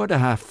 du gör det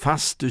här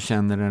fast du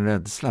känner en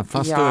rädsla,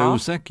 fast du är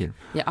osäker.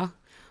 Ja,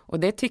 och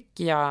det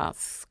tycker jag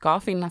ska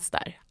finnas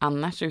där.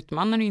 Annars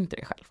utmanar du inte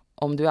dig själv.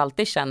 Om du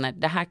alltid känner,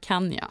 det här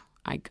kan jag,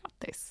 I got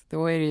this,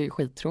 då är det ju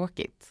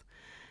skittråkigt.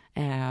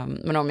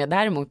 Men om jag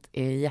däremot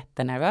är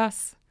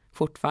jättenervös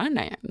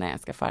fortfarande när jag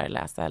ska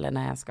föreläsa eller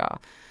när jag ska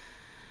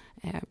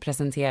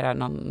presentera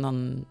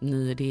någon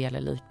ny idé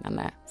eller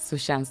liknande, så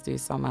känns det ju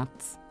som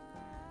att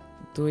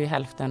då är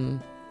hälften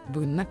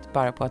vunnet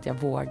bara på att jag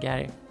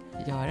vågar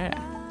göra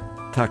det.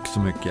 Tack så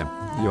mycket,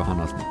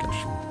 Johanna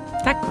Snickars.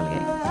 Tack,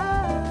 Holger.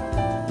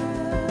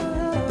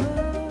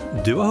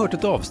 Du har hört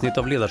ett avsnitt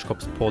av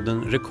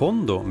ledarskapspodden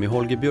Rekondo med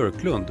Holger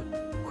Björklund,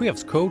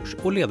 chefscoach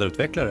och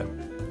ledarutvecklare.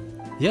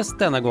 Gäst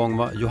denna gång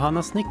var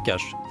Johanna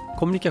Snickars,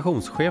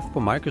 kommunikationschef på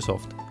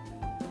Microsoft.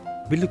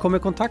 Vill du komma i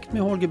kontakt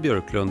med Holger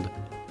Björklund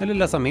eller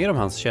läsa mer om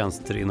hans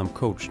tjänster inom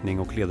coachning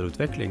och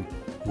ledarutveckling,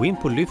 gå in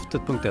på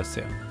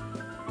lyftet.se.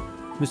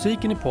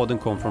 Musiken i podden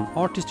kom från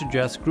Artist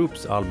Jazz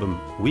Groups album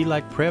We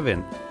Like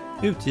Previn,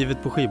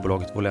 utgivet på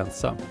skivbolaget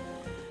Volensa.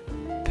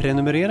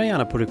 Prenumerera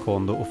gärna på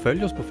Rekondo och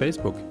följ oss på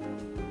Facebook.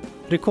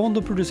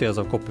 Rekondo produceras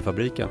av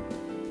Copyfabriken.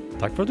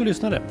 Tack för att du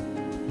lyssnade.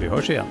 Vi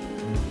hörs igen.